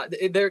hurt a lot.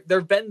 There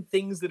have been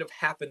things that have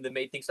happened that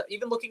made things,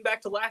 even looking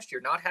back to last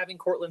year, not having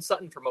Cortland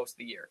Sutton for most of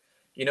the year,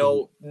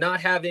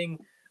 not having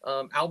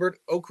Albert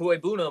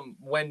Okwuegbunam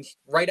when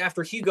right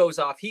after he goes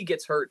off, he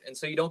gets hurt. And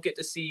so you don't get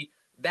to see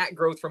that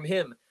growth from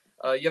him.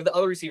 You have the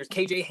other receivers.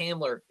 KJ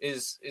Hamler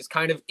is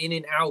kind of in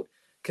and out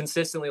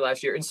consistently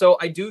last year. And so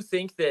I do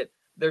think that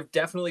there have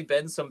definitely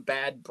been some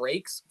bad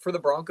breaks for the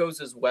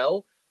Broncos as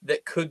well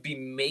that could be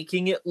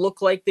making it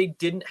look like they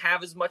didn't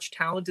have as much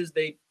talent as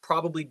they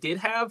probably did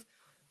have.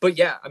 But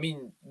yeah, I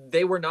mean,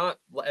 they were not,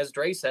 as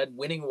Dre said,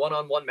 winning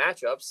one-on-one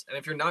matchups. And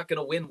if you're not going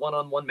to win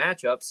one-on-one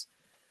matchups,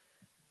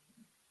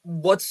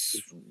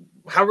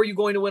 how are you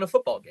going to win a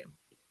football game?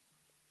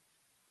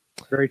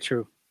 Very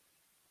true.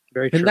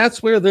 Very true. And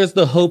that's where there's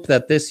the hope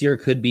that this year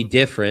could be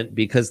different,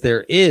 because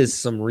there is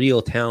some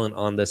real talent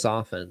on this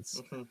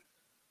offense.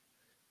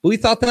 We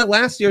thought that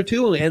last year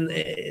too, and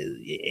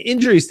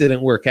injuries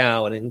didn't work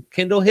out, and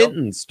Kendall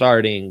Hinton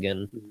starting,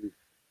 and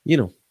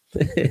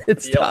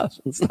it's tough.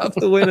 It's tough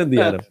to win in the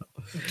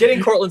NFL.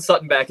 Getting Cortland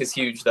Sutton back is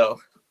huge, though.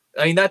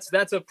 I mean,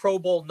 that's a Pro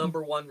Bowl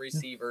 #1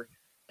 receiver,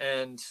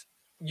 and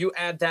you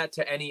add that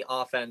to any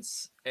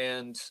offense,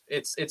 and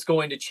it's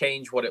going to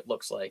change what it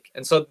looks like.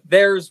 And so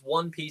there's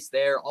one piece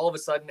there. All of a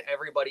sudden,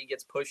 everybody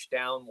gets pushed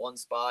down one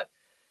spot.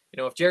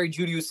 If Jerry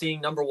Jeudy was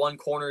seeing #1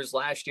 corners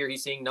last year,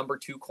 he's seeing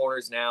 #2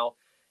 corners now.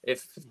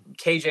 If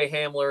KJ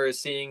Hamler is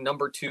seeing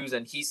 #2s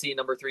and he's seeing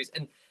 #3s,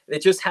 and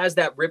it just has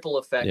that ripple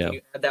effect. Yeah.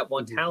 You add that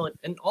one talent,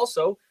 and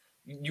also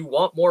you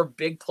want more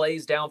big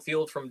plays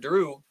downfield from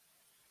Drew.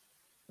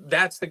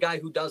 That's the guy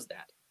who does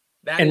that.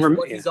 That is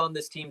what he's on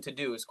this team to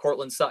do, is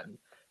Cortland Sutton.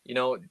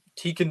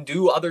 He can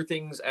do other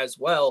things as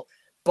well,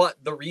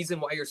 but the reason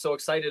why you're so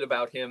excited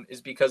about him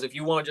is because if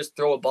you want to just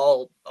throw a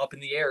ball up in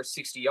the air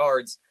 60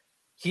 yards,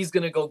 he's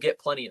going to go get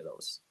plenty of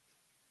those.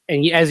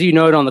 And as you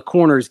noted on the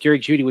corners, Gary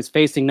Jeudy was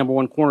facing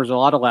 #1 corners a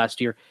lot of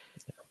last year.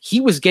 He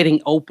was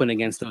getting open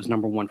against those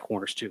 #1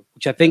 corners too,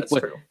 which I think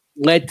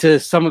led to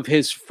some of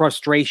his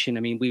frustration. I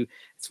mean,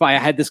 it's why I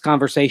had this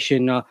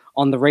conversation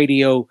on the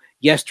radio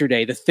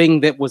yesterday. The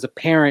thing that was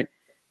apparent,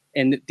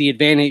 and the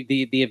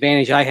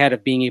advantage I had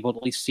of being able to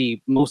at least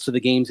see most of the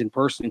games in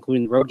person,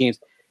 including the road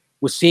games,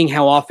 was seeing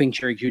how often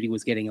Jerry Jeudy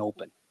was getting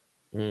open.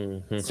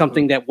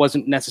 Something that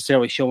wasn't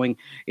necessarily showing.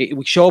 It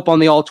would show up on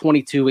the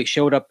All-22. It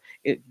showed up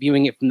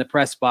viewing it from the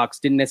press box.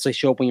 Didn't necessarily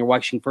show up when you're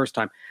watching first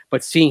time,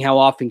 but seeing how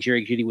often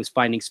Jerry Jeudy was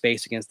finding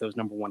space against those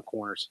 #1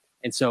 corners.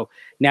 And so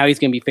now he's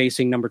going to be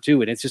facing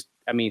 #2. And it's just,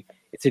 I mean,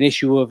 it's an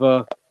issue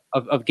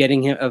of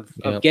getting him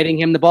getting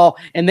him the ball,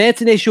 and then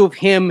it's an issue of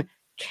him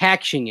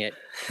catching it.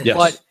 Yes.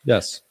 But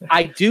yes,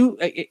 I do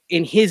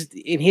in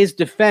his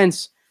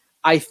defense,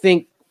 I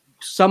think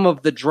some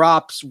of the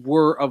drops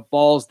were of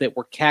balls that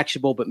were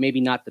catchable, but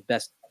maybe not the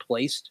best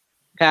placed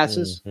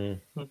passes.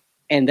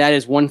 And that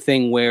is one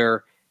thing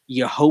where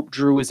you hope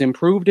Drew is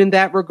improved in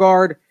that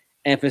regard.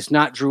 And if it's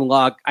not Drew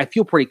Lock, I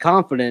feel pretty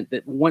confident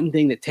that one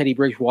thing that Teddy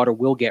Bridgewater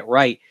will get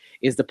right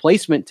is the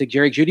placement to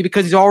Jerry Jeudy,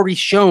 because he's already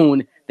shown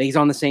that he's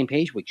on the same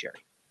page with Jerry.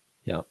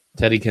 Yeah.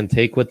 Teddy can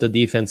take what the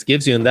defense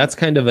gives you. And that's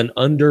kind of an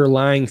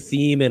underlying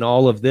theme in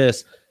all of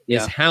this,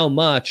 is how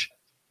much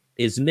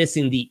is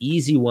missing the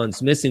easy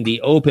ones, missing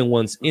the open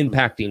ones,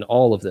 impacting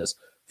all of this,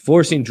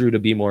 forcing Drew to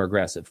be more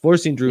aggressive,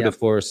 forcing Drew to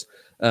force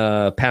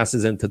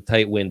passes into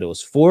tight windows,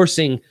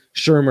 forcing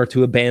Shermer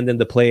to abandon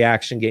the play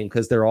action game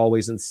because they're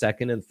always in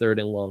second and third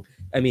and long.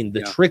 I mean,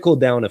 the trickle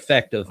down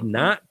effect of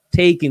not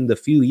taking the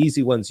few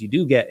easy ones you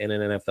do get in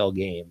an NFL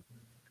game,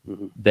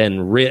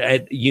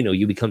 then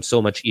you become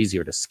so much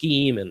easier to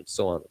scheme and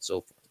so on and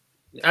so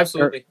forth.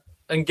 Absolutely.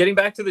 And getting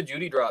back to the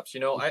Judy drops,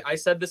 I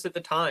said this at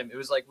the time. It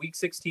was like week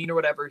 16 or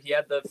whatever. He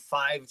had the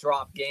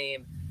 5-drop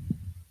game.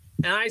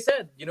 And I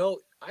said,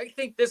 I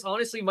think this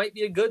honestly might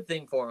be a good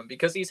thing for him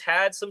because he's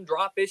had some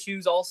drop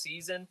issues all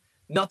season.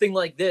 Nothing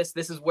like this.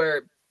 This is where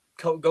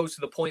it goes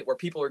to the point where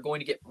people are going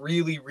to get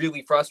really,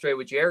 really frustrated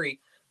with Jerry.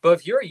 But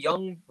if you're a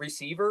young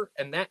receiver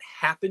and that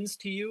happens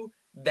to you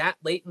that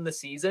late in the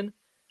season,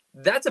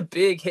 that's a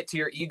big hit to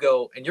your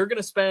ego. And you're going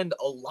to spend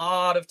a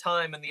lot of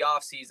time in the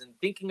offseason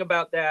thinking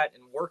about that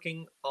and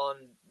working on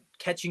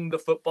catching the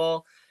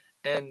football.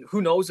 And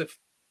who knows if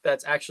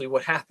that's actually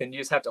what happened.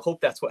 You just have to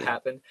hope that's what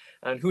happened.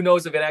 And who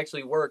knows if it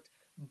actually worked.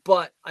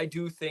 But I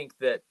do think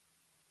that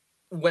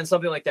when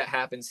something like that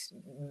happens,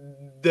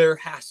 there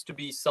has to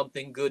be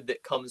something good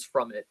that comes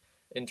from it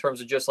in terms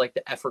of just like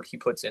the effort he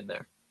puts in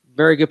there.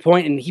 Very good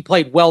point. And he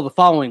played well the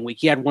following week.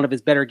 He had one of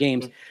his better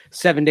games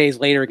 7 days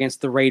later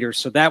against the Raiders.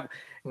 So that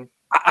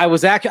I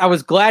was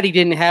glad he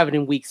didn't have it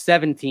in week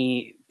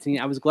 17.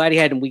 I was glad he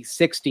had it in week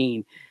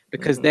 16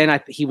 because then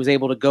he was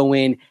able to go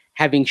in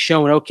having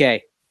shown,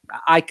 okay,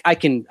 I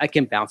can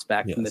bounce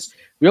back from this.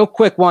 Real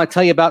quick, want to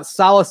tell you about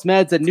Solace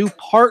Meds, a new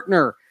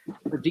partner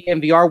for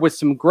DNVR with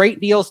some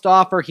great deals to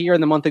offer here in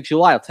the month of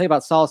July. I'll tell you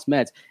about Solace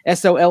Meds,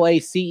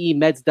 SOLACE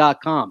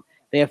meds.com.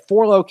 They have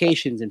 4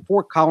 locations in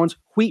Fort Collins,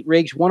 Wheat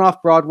Ridge, one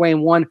off Broadway,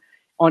 and one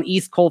on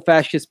East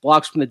Colfax, just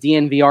blocks from the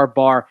DNVR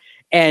bar.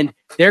 And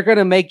they're going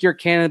to make your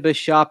cannabis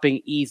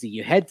shopping easy.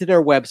 You head to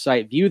their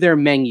website, view their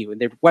menu, and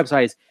their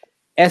website is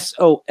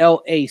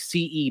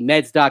SOLACE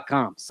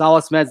meds.com,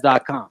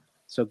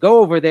 So go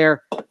over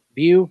there,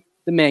 view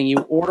the menu,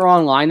 order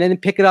online, and then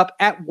pick it up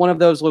at one of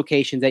those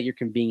locations at your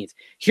convenience.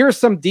 Here are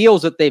some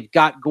deals that they've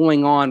got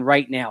going on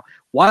right now.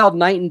 Wild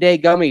Night and Day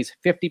gummies,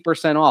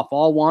 50% off.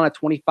 All Wana,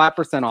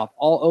 25% off.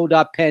 All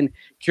O-Dot Pen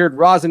cured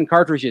rosin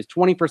cartridges,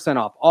 20%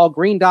 off. All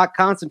Green Dot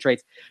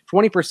concentrates,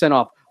 20%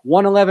 off.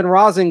 111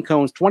 rosin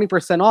cones,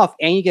 20% off.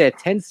 And you get a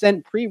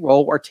 10-cent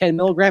pre-roll or 10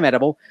 milligram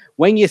edible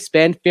when you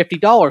spend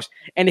 $50.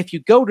 And if you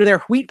go to their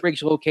Wheat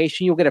Ridge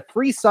location, you'll get a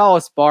free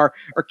Solace bar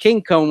or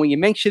King Cone when you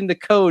mention the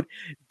code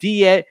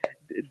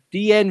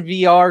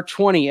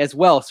DNVR20 as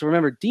well. So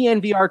remember,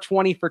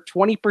 DNVR20 for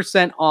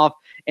 20% off.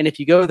 And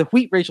if you go to the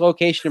Wheat Ridge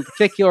location in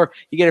particular,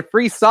 you get a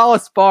free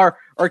Solace bar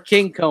or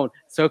King Cone.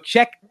 So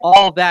check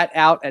all that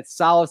out at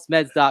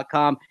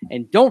solacemeds.com.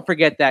 And don't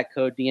forget that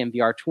code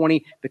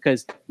DNVR20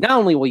 because not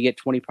only will you get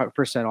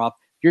 20% off,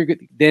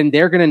 then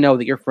they're going to know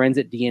that your friends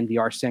at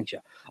DNVR sent you.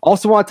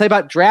 Also want to tell you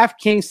about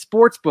DraftKings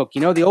Sportsbook.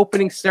 The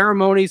opening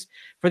ceremonies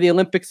for the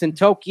Olympics in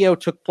Tokyo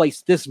took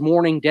place this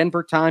morning,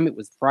 Denver time. It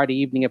was Friday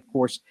evening, of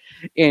course,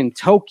 in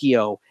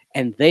Tokyo.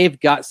 And they've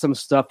got some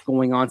stuff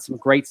going on, some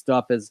great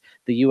stuff as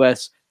the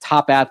U.S.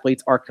 top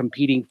athletes are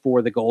competing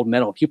for the gold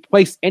medal. If you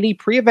place any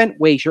pre-event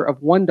wager of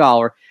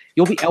 $1,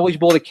 you'll be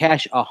eligible to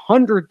cash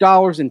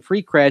 $100 in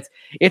free credits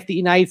if the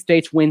United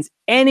States wins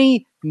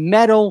any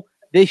medal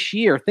this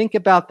year. Think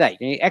about that.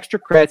 Extra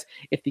credits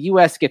if the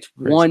U.S. gets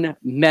one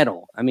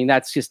medal. I mean,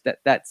 that's just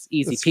that's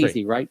easy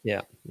peasy, right? Yeah.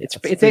 It's a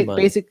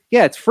basic.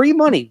 Yeah, it's free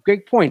money.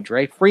 Great point,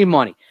 Dre. Free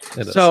money.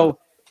 So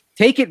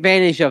take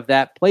advantage of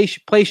that. Place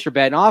your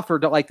bet. An offer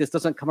like this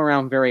doesn't come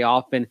around very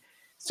often.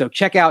 So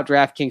check out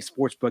DraftKings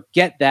Sportsbook.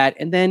 Get that,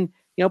 and then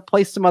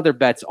place some other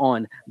bets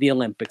on the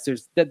Olympics.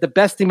 There's the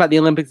best thing about the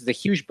Olympics is a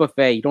huge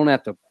buffet. You don't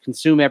have to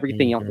consume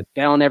everything. You don't have to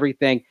bet on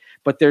everything,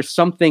 but there's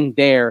something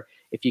there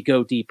if you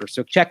go deeper.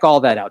 So check all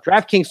that out.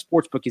 DraftKings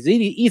Sportsbook is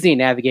easy to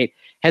navigate,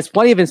 has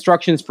plenty of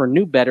instructions for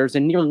new bettors,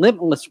 and near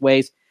limitless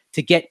ways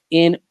to get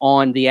in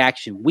on the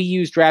action. We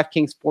use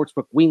DraftKings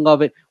Sportsbook. We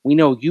love it. We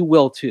know you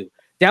will too.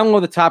 Download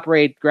the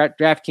top-rated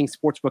DraftKings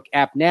Sportsbook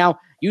app now.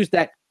 Use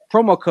that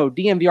promo code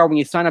DNVR when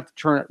you sign up to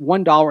turn $1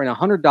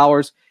 and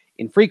 $100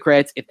 in free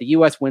credits if the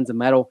U.S. wins a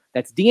medal.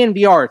 That's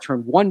DNVR to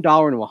turn $1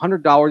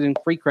 and $100 in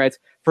free credits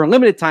for a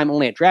limited time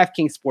only at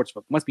DraftKings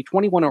Sportsbook. Must be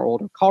 21 or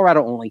older,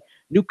 Colorado only,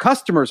 new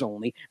customers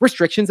only.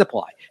 Restrictions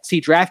apply.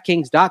 See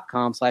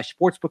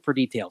DraftKings.com/sportsbook for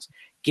details.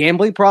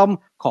 Gambling problem?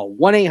 Call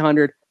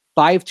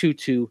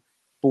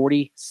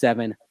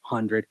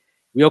 1-800-522-4700.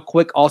 Real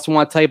quick, also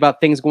want to tell you about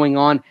things going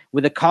on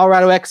with the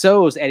Colorado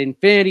XOs at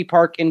Infinity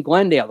Park in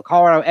Glendale. The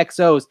Colorado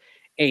XOs,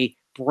 a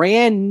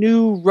brand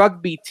new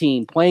rugby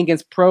team playing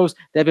against pros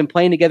that have been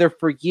playing together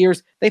for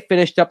years. They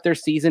finished up their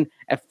season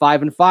at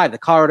 5-5. The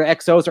Colorado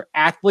XOs are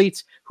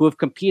athletes who have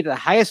competed at the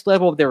highest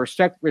level of their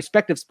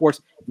respective sports.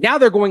 Now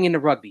they're going into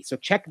rugby. So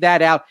check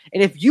that out.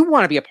 And if you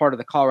want to be a part of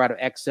the Colorado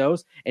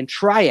XOs and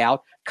try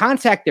out,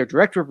 contact their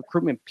director of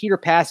recruitment, Peter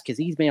Pask. His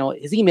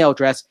email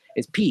address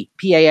is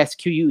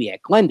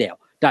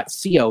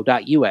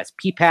PPASQUE@glendale.co.us.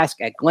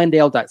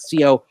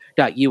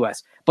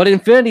 ppask@glendale.co.us. But at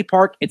Infinity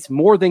Park, it's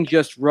more than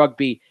just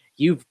rugby.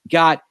 You've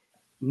got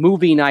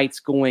movie nights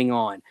going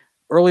on.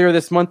 Earlier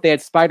this month, they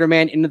had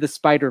Spider-Man Into the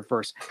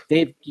Spider-Verse.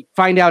 They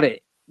find out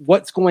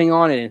what's going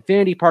on at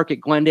Infinity Park at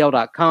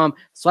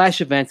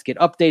Glendale.com/events. Get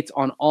updates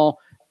on all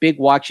big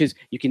watches.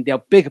 They'll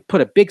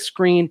put a big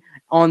screen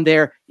on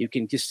there. You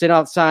can just sit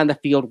outside in the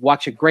field,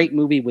 watch a great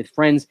movie with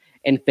friends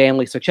and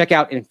family. So check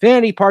out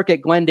Infinity Park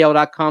at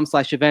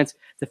glendale.com/events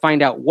to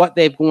find out what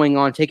they've going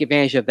on. Take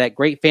advantage of that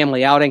great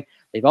family outing.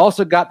 They've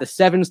also got the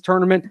Sevens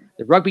tournament,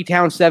 the Rugby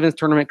Town Sevens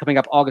tournament coming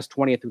up August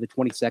 20th through the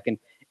 22nd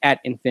at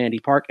Infinity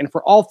Park. And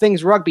for all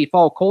things rugby,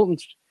 follow Colton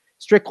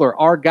Strickler,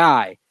 our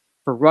guy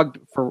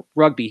for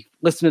rugby.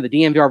 Listen to the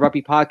DNVR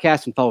Rugby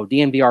podcast and follow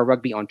DNVR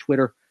Rugby on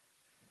Twitter.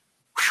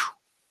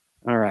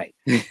 Whew. All right.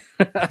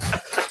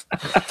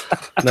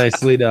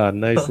 Nicely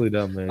done,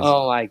 man.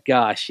 Oh my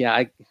gosh,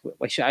 yeah.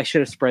 I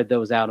should have spread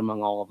those out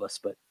among all of us,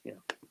 but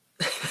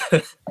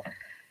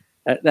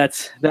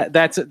that's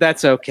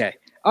okay.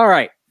 All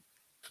right.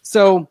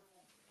 So,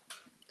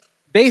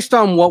 based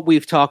on what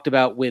we've talked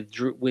about with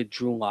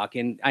Drew Lock,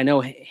 and I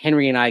know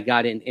Henry and I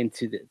got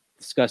into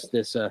discuss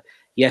this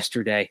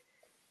yesterday.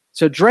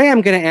 So, Dre,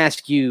 I'm going to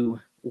ask you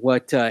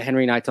what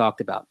Henry and I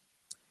talked about.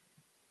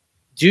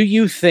 Do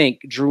you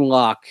think Drew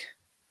Lock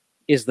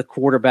is the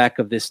quarterback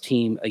of this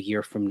team a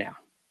year from now?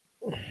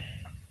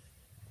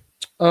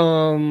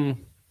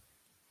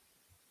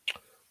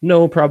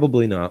 No,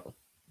 probably not.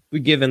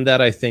 Given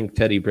that I think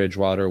Teddy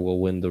Bridgewater will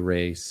win the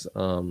race,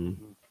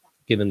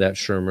 given that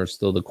Shermer's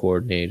still the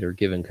coordinator,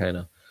 given kind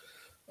of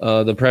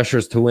the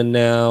pressures to win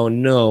now,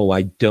 no,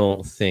 I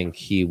don't think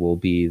he will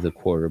be the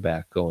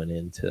quarterback going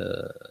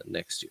into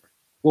next year.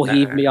 Will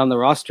he even be on the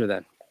roster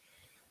then?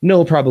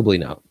 No, probably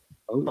not.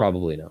 Oh.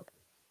 Probably not.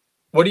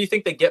 What do you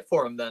think they get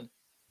for him then?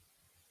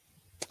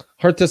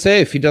 Hard to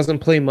say. If he doesn't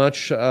play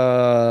much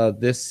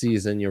this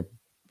season,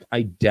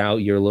 I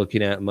doubt you're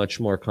looking at much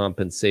more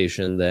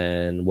compensation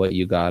than what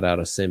you got out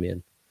of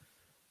Simeon.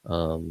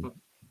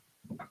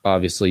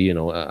 Obviously,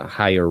 a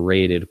higher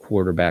rated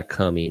quarterback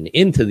coming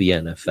into the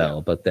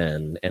NFL, but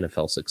then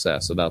NFL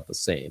success about the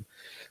same.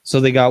 So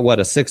they got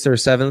a 6th or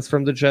 7th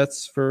from the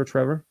Jets for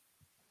Trevor?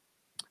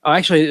 Oh,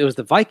 actually, it was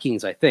the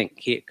Vikings, I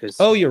think.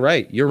 Oh, you're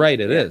right.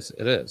 It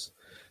is.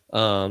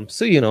 So,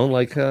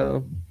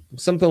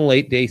 something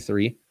late day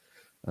 3.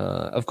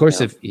 Of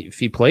course, if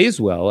he plays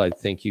well, I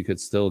think you could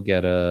still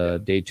get a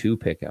day 2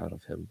 pick out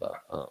of him.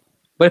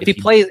 But if he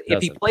plays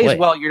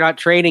well, you're not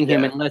trading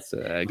him unless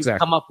you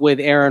come up with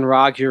Aaron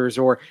Rodgers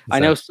or I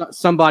know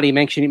somebody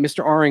mentioned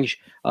Mr. Orange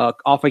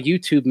off of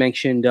YouTube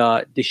mentioned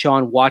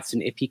Deshaun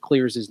Watson if he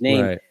clears his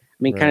name. Right.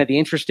 I mean, kind of the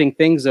interesting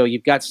things though.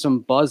 You've got some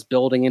buzz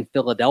building in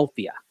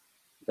Philadelphia,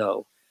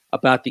 though,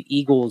 about the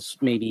Eagles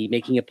maybe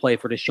making a play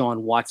for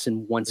Deshaun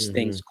Watson once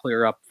things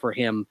clear up for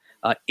him,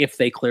 if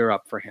they clear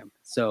up for him.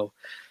 So,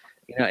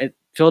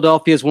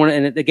 Philadelphia is one,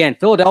 and again,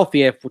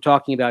 Philadelphia. If we're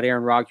talking about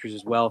Aaron Rodgers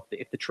as well,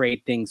 if the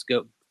trade things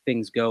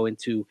go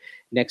into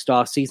next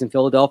off season,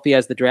 Philadelphia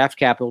has the draft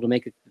capital to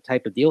make the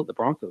type of deal that the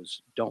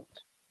Broncos don't.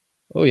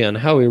 Oh yeah, and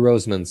Howie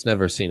Roseman's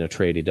never seen a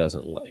trade he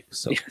doesn't like.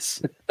 So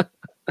yes.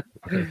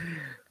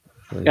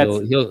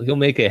 He'll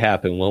make it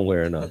happen one way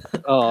or another.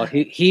 Oh,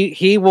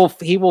 he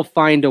will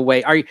find a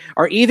way.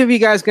 Are either of you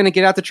guys going to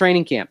get out to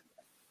training camp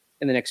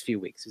in the next few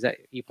weeks? Are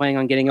you planning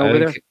on getting over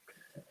there?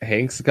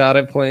 Hank's got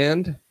it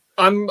planned.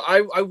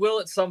 I will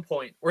at some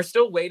point. We're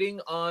still waiting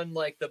on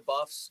the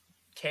Buffs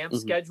camp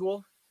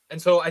schedule.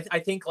 And so I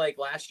think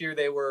last year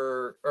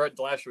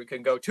last year we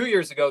couldn't go. 2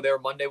 years ago, they were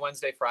Monday,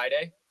 Wednesday,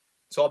 Friday.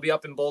 So I'll be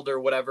up in Boulder,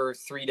 whatever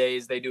 3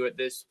 days they do it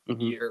this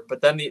year. But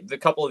then the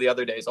couple of the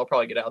other days, I'll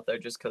probably get out there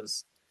just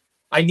because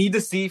I need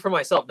to see for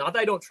myself. Not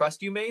that I don't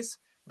trust you, Mace,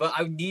 but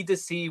I need to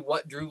see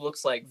what Drew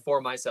looks like for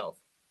myself.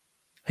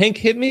 Hank,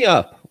 hit me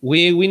up.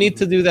 We need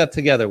to do that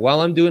together. While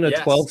I'm doing a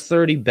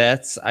 12:30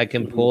 bets, I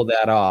can pull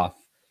that off.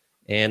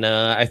 And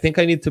I think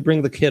I need to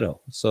bring the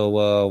kiddo. So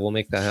we'll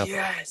make that happen.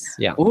 Yes.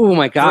 Yeah. Oh,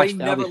 my gosh. He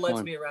never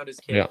lets me around his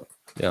kiddo.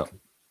 Yeah.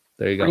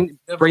 There you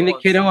go. Bring the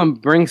kiddo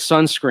and bring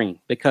sunscreen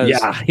because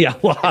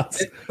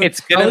lots. It's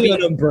going to be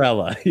an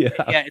umbrella. Yeah,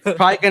 it's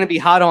probably going to be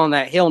hot on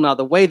that hill. Now,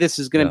 the way this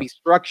is going to be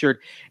structured,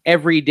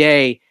 every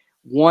day,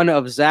 one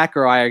of Zach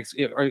or I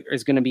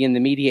is going to be in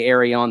the media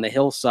area on the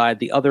hillside.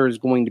 The other is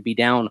going to be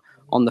down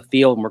on the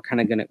field, and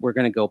we're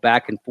going to go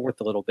back and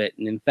forth a little bit.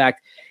 And in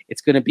fact,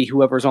 it's going to be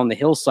whoever's on the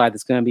hillside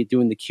that's going to be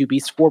doing the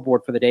QB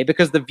scoreboard for the day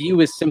because the view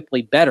is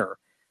simply better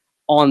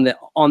on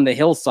the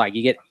hillside.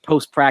 You get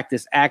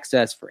post-practice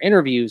access for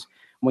interviews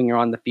when you're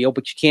on the field,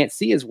 but you can't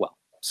see as well.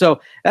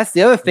 So that's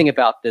the other thing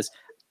about this.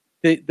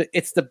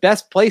 It's the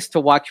best place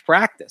to watch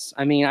practice.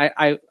 I mean,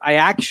 I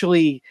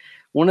actually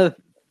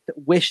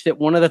wish that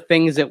one of the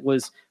things that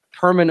was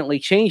permanently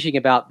changing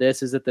about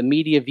this is that the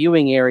media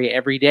viewing area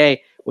every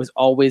day was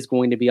always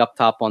going to be up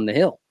top on the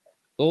hill.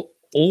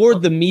 Or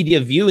the media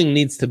viewing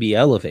needs to be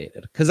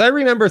elevated. Because I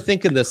remember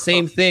thinking the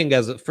same thing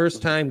as the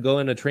first time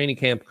going to training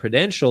camp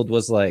credentialed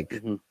was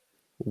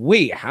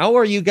wait, how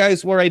are you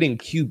guys writing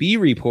QB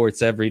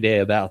reports every day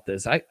about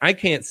this? I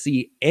can't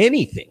see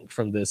anything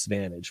from this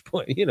vantage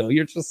point.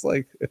 You're just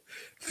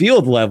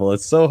field level.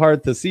 It's so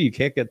hard to see. You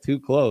can't get too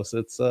close.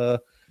 It's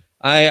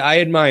I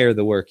admire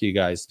the work you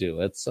guys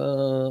do. It's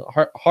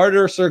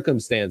harder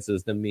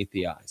circumstances than meet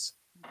the eyes.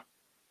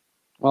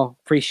 Well,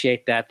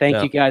 appreciate that.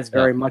 Thank you guys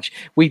very much.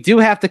 We do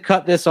have to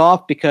cut this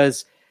off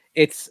because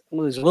there's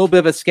a little bit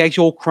of a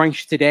schedule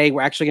crunch today.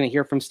 We're actually going to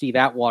hear from Steve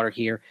Atwater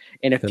here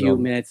in a few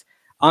minutes.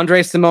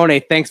 Andre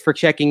Simone, thanks for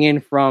checking in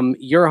from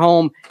your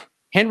home.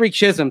 Henry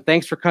Chisholm,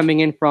 thanks for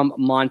coming in from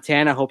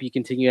Montana. Hope you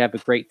continue to have a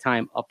great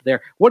time up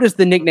there. What is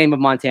the nickname of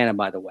Montana,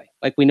 by the way?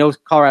 Like, we know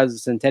Colorado's a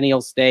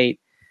Centennial State.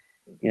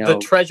 The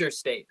Treasure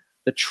State.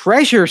 The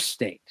Treasure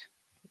State.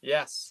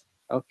 Yes.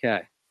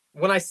 Okay.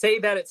 When I say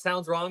that, it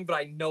sounds wrong, but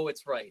I know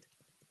it's right.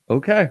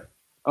 Okay.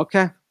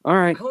 All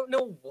right. I don't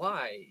know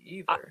why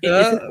either.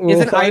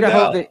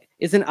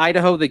 Isn't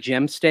Idaho the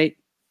gem state?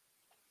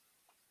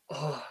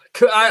 Oh,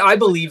 I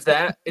believe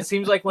that. It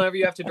seems like whenever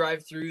you have to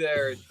drive through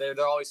there,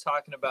 they're always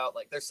talking about,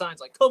 like, their signs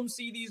like, come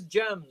see these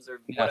gems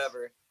or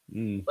whatever.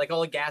 Mm. Like,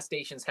 all the gas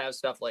stations have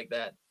stuff like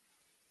that.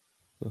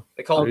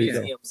 They call them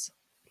museums.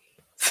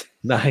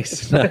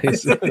 Nice.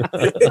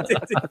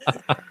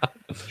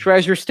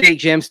 Treasure State,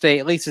 Gem State,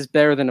 at least is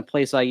better than a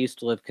place I used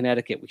to live,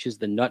 Connecticut, which is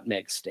the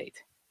Nutmeg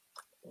State.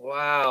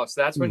 Wow,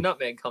 so that's where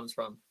nutmeg comes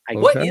from. Okay.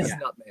 What is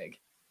nutmeg?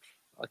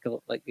 Like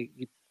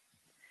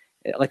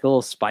a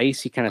little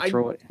spice, you kind of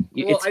throw it.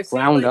 It's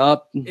ground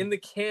up in the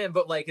can,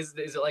 but like, is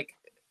it like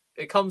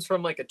it comes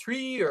from like a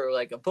tree or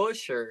like a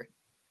bush or?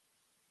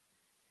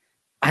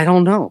 I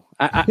don't know.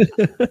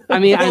 I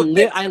mean,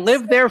 I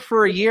lived there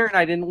for a year and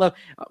I didn't look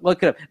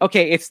it up.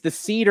 Okay, it's the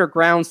seed or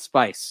ground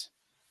spice.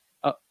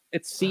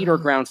 It's seed or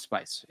ground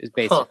spice is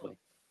basically.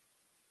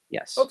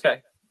 Yes.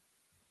 Okay.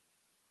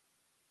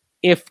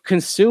 If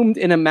consumed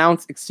in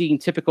amounts exceeding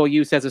typical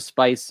use as a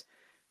spice,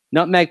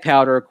 nutmeg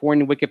powder,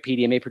 according to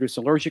Wikipedia, may produce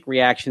allergic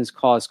reactions,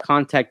 cause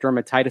contact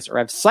dermatitis, or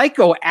have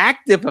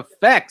psychoactive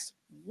effects.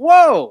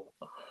 Whoa!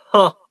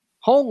 Huh.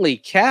 Holy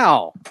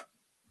cow!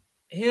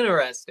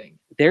 Interesting.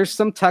 There's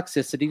some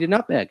toxicity to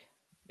nutmeg.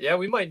 Yeah,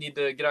 we might need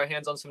to get our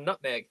hands on some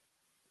nutmeg.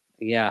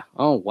 Yeah.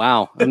 Oh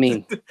wow. I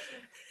mean,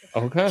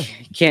 okay.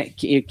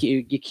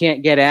 You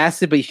can't get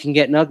acid, but you can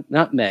get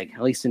nutmeg,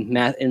 at least in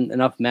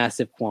enough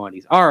massive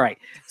quantities. All right.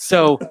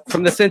 So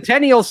from the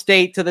Centennial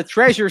State to the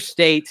Treasure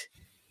State,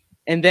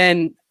 and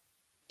then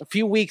a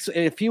few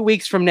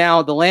weeks from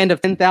now, the land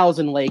of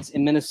 10,000 lakes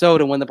in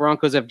Minnesota, when the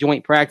Broncos have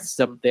joint practices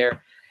up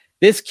there.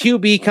 This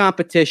QB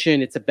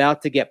competition, it's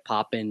about to get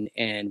popping,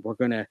 and we're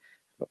going to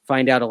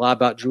find out a lot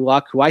about Drew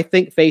Lock, who I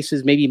think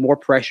faces maybe more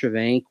pressure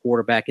than any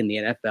quarterback in the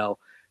NFL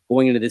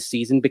going into this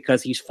season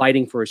because he's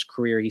fighting for his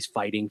career. He's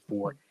fighting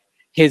for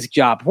his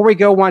job. Before we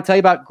go, I want to tell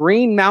you about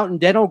Green Mountain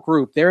Dental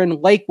Group. They're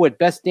in Lakewood,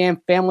 best damn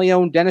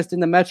family-owned dentist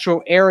in the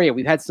metro area.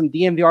 We've had some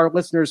DNVR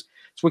listeners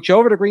switch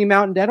over to Green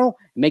Mountain Dental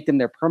and make them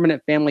their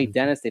permanent family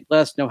dentist. They've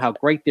let us know how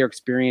great their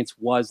experience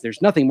was.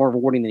 There's nothing more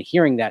rewarding than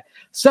hearing that.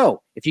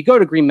 So if you go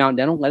to Green Mountain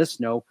Dental, let us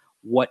know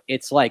what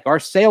it's like. Our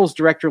sales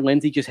director,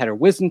 Lindsay, just had her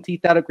wisdom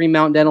teeth out at Green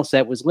Mountain Dental,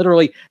 said it was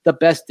literally the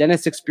best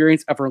dentist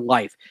experience of her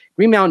life.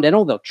 Green Mountain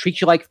Dental, they'll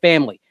treat you like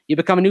family. You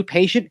become a new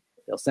patient,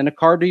 they'll send a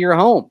card to your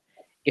home.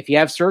 If you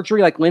have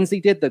surgery like Lindsay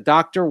did, the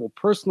doctor will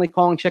personally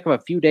call and check up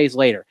a few days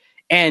later.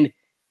 And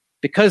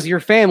because you're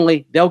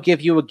family, they'll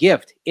give you a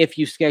gift. If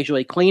you schedule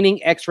a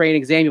cleaning, x-ray, and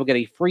exam, you'll get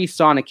a free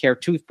Sonicare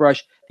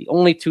toothbrush. The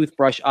only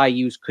toothbrush I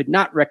use. Could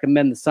not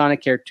recommend the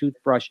Sonicare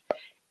toothbrush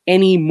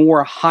any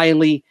more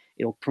highly.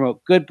 It'll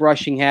promote good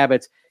brushing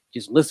habits.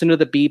 Just listen to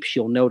the beeps.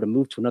 You'll know to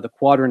move to another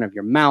quadrant of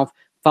your mouth.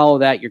 Follow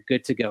that. You're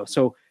good to go.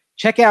 So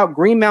check out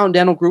Green Mountain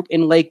Dental Group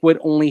in Lakewood,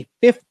 only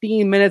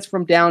 15 minutes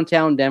from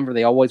downtown Denver.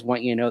 They always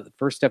want you to know that the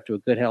first step to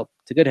good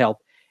health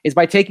is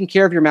by taking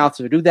care of your mouth.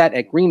 So do that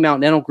at Green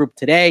Mountain Dental Group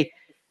today.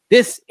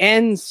 This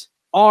ends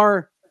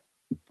our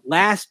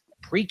last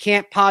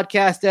pre-camp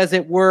podcast, as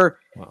it were.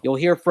 Wow. You'll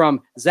hear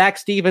from Zach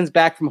Stevens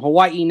back from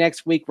Hawaii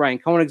next week, Ryan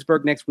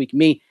Koenigsberg next week,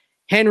 me,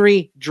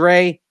 Henry,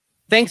 Dre.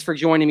 Thanks for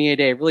joining me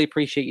today. Really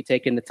appreciate you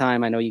taking the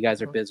time. I know you guys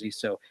are busy,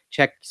 so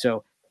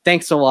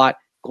thanks a lot.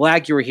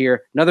 Glad you were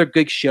here. Another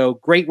good show.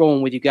 Great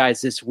rolling with you guys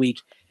this week.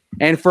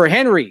 And for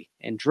Henry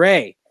and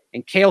Dre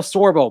and Kale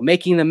Sorbo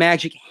making the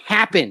magic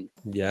happen.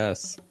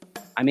 Yes.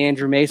 I'm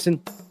Andrew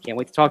Mason. Can't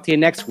wait to talk to you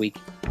next week.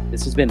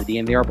 This has been the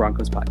DNVR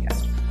Broncos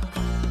Podcast.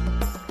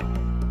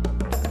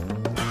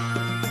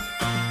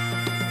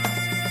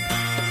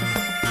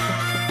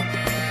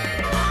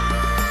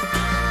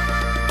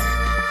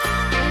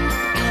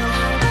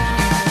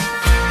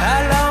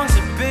 How long's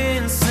it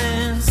been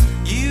since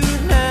you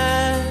and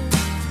I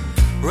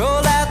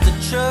rolled out the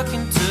truck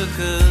and took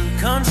a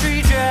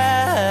country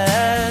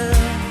drive?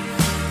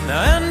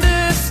 Now I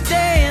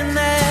understand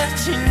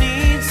that you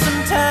need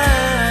some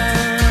time.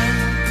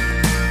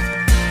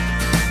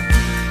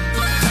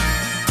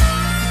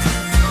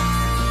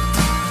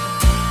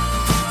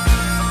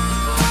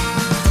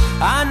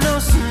 I know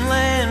some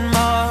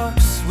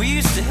landmarks we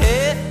used to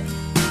hit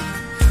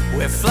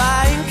where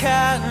flying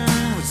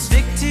cotton would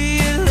stick to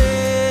your lips.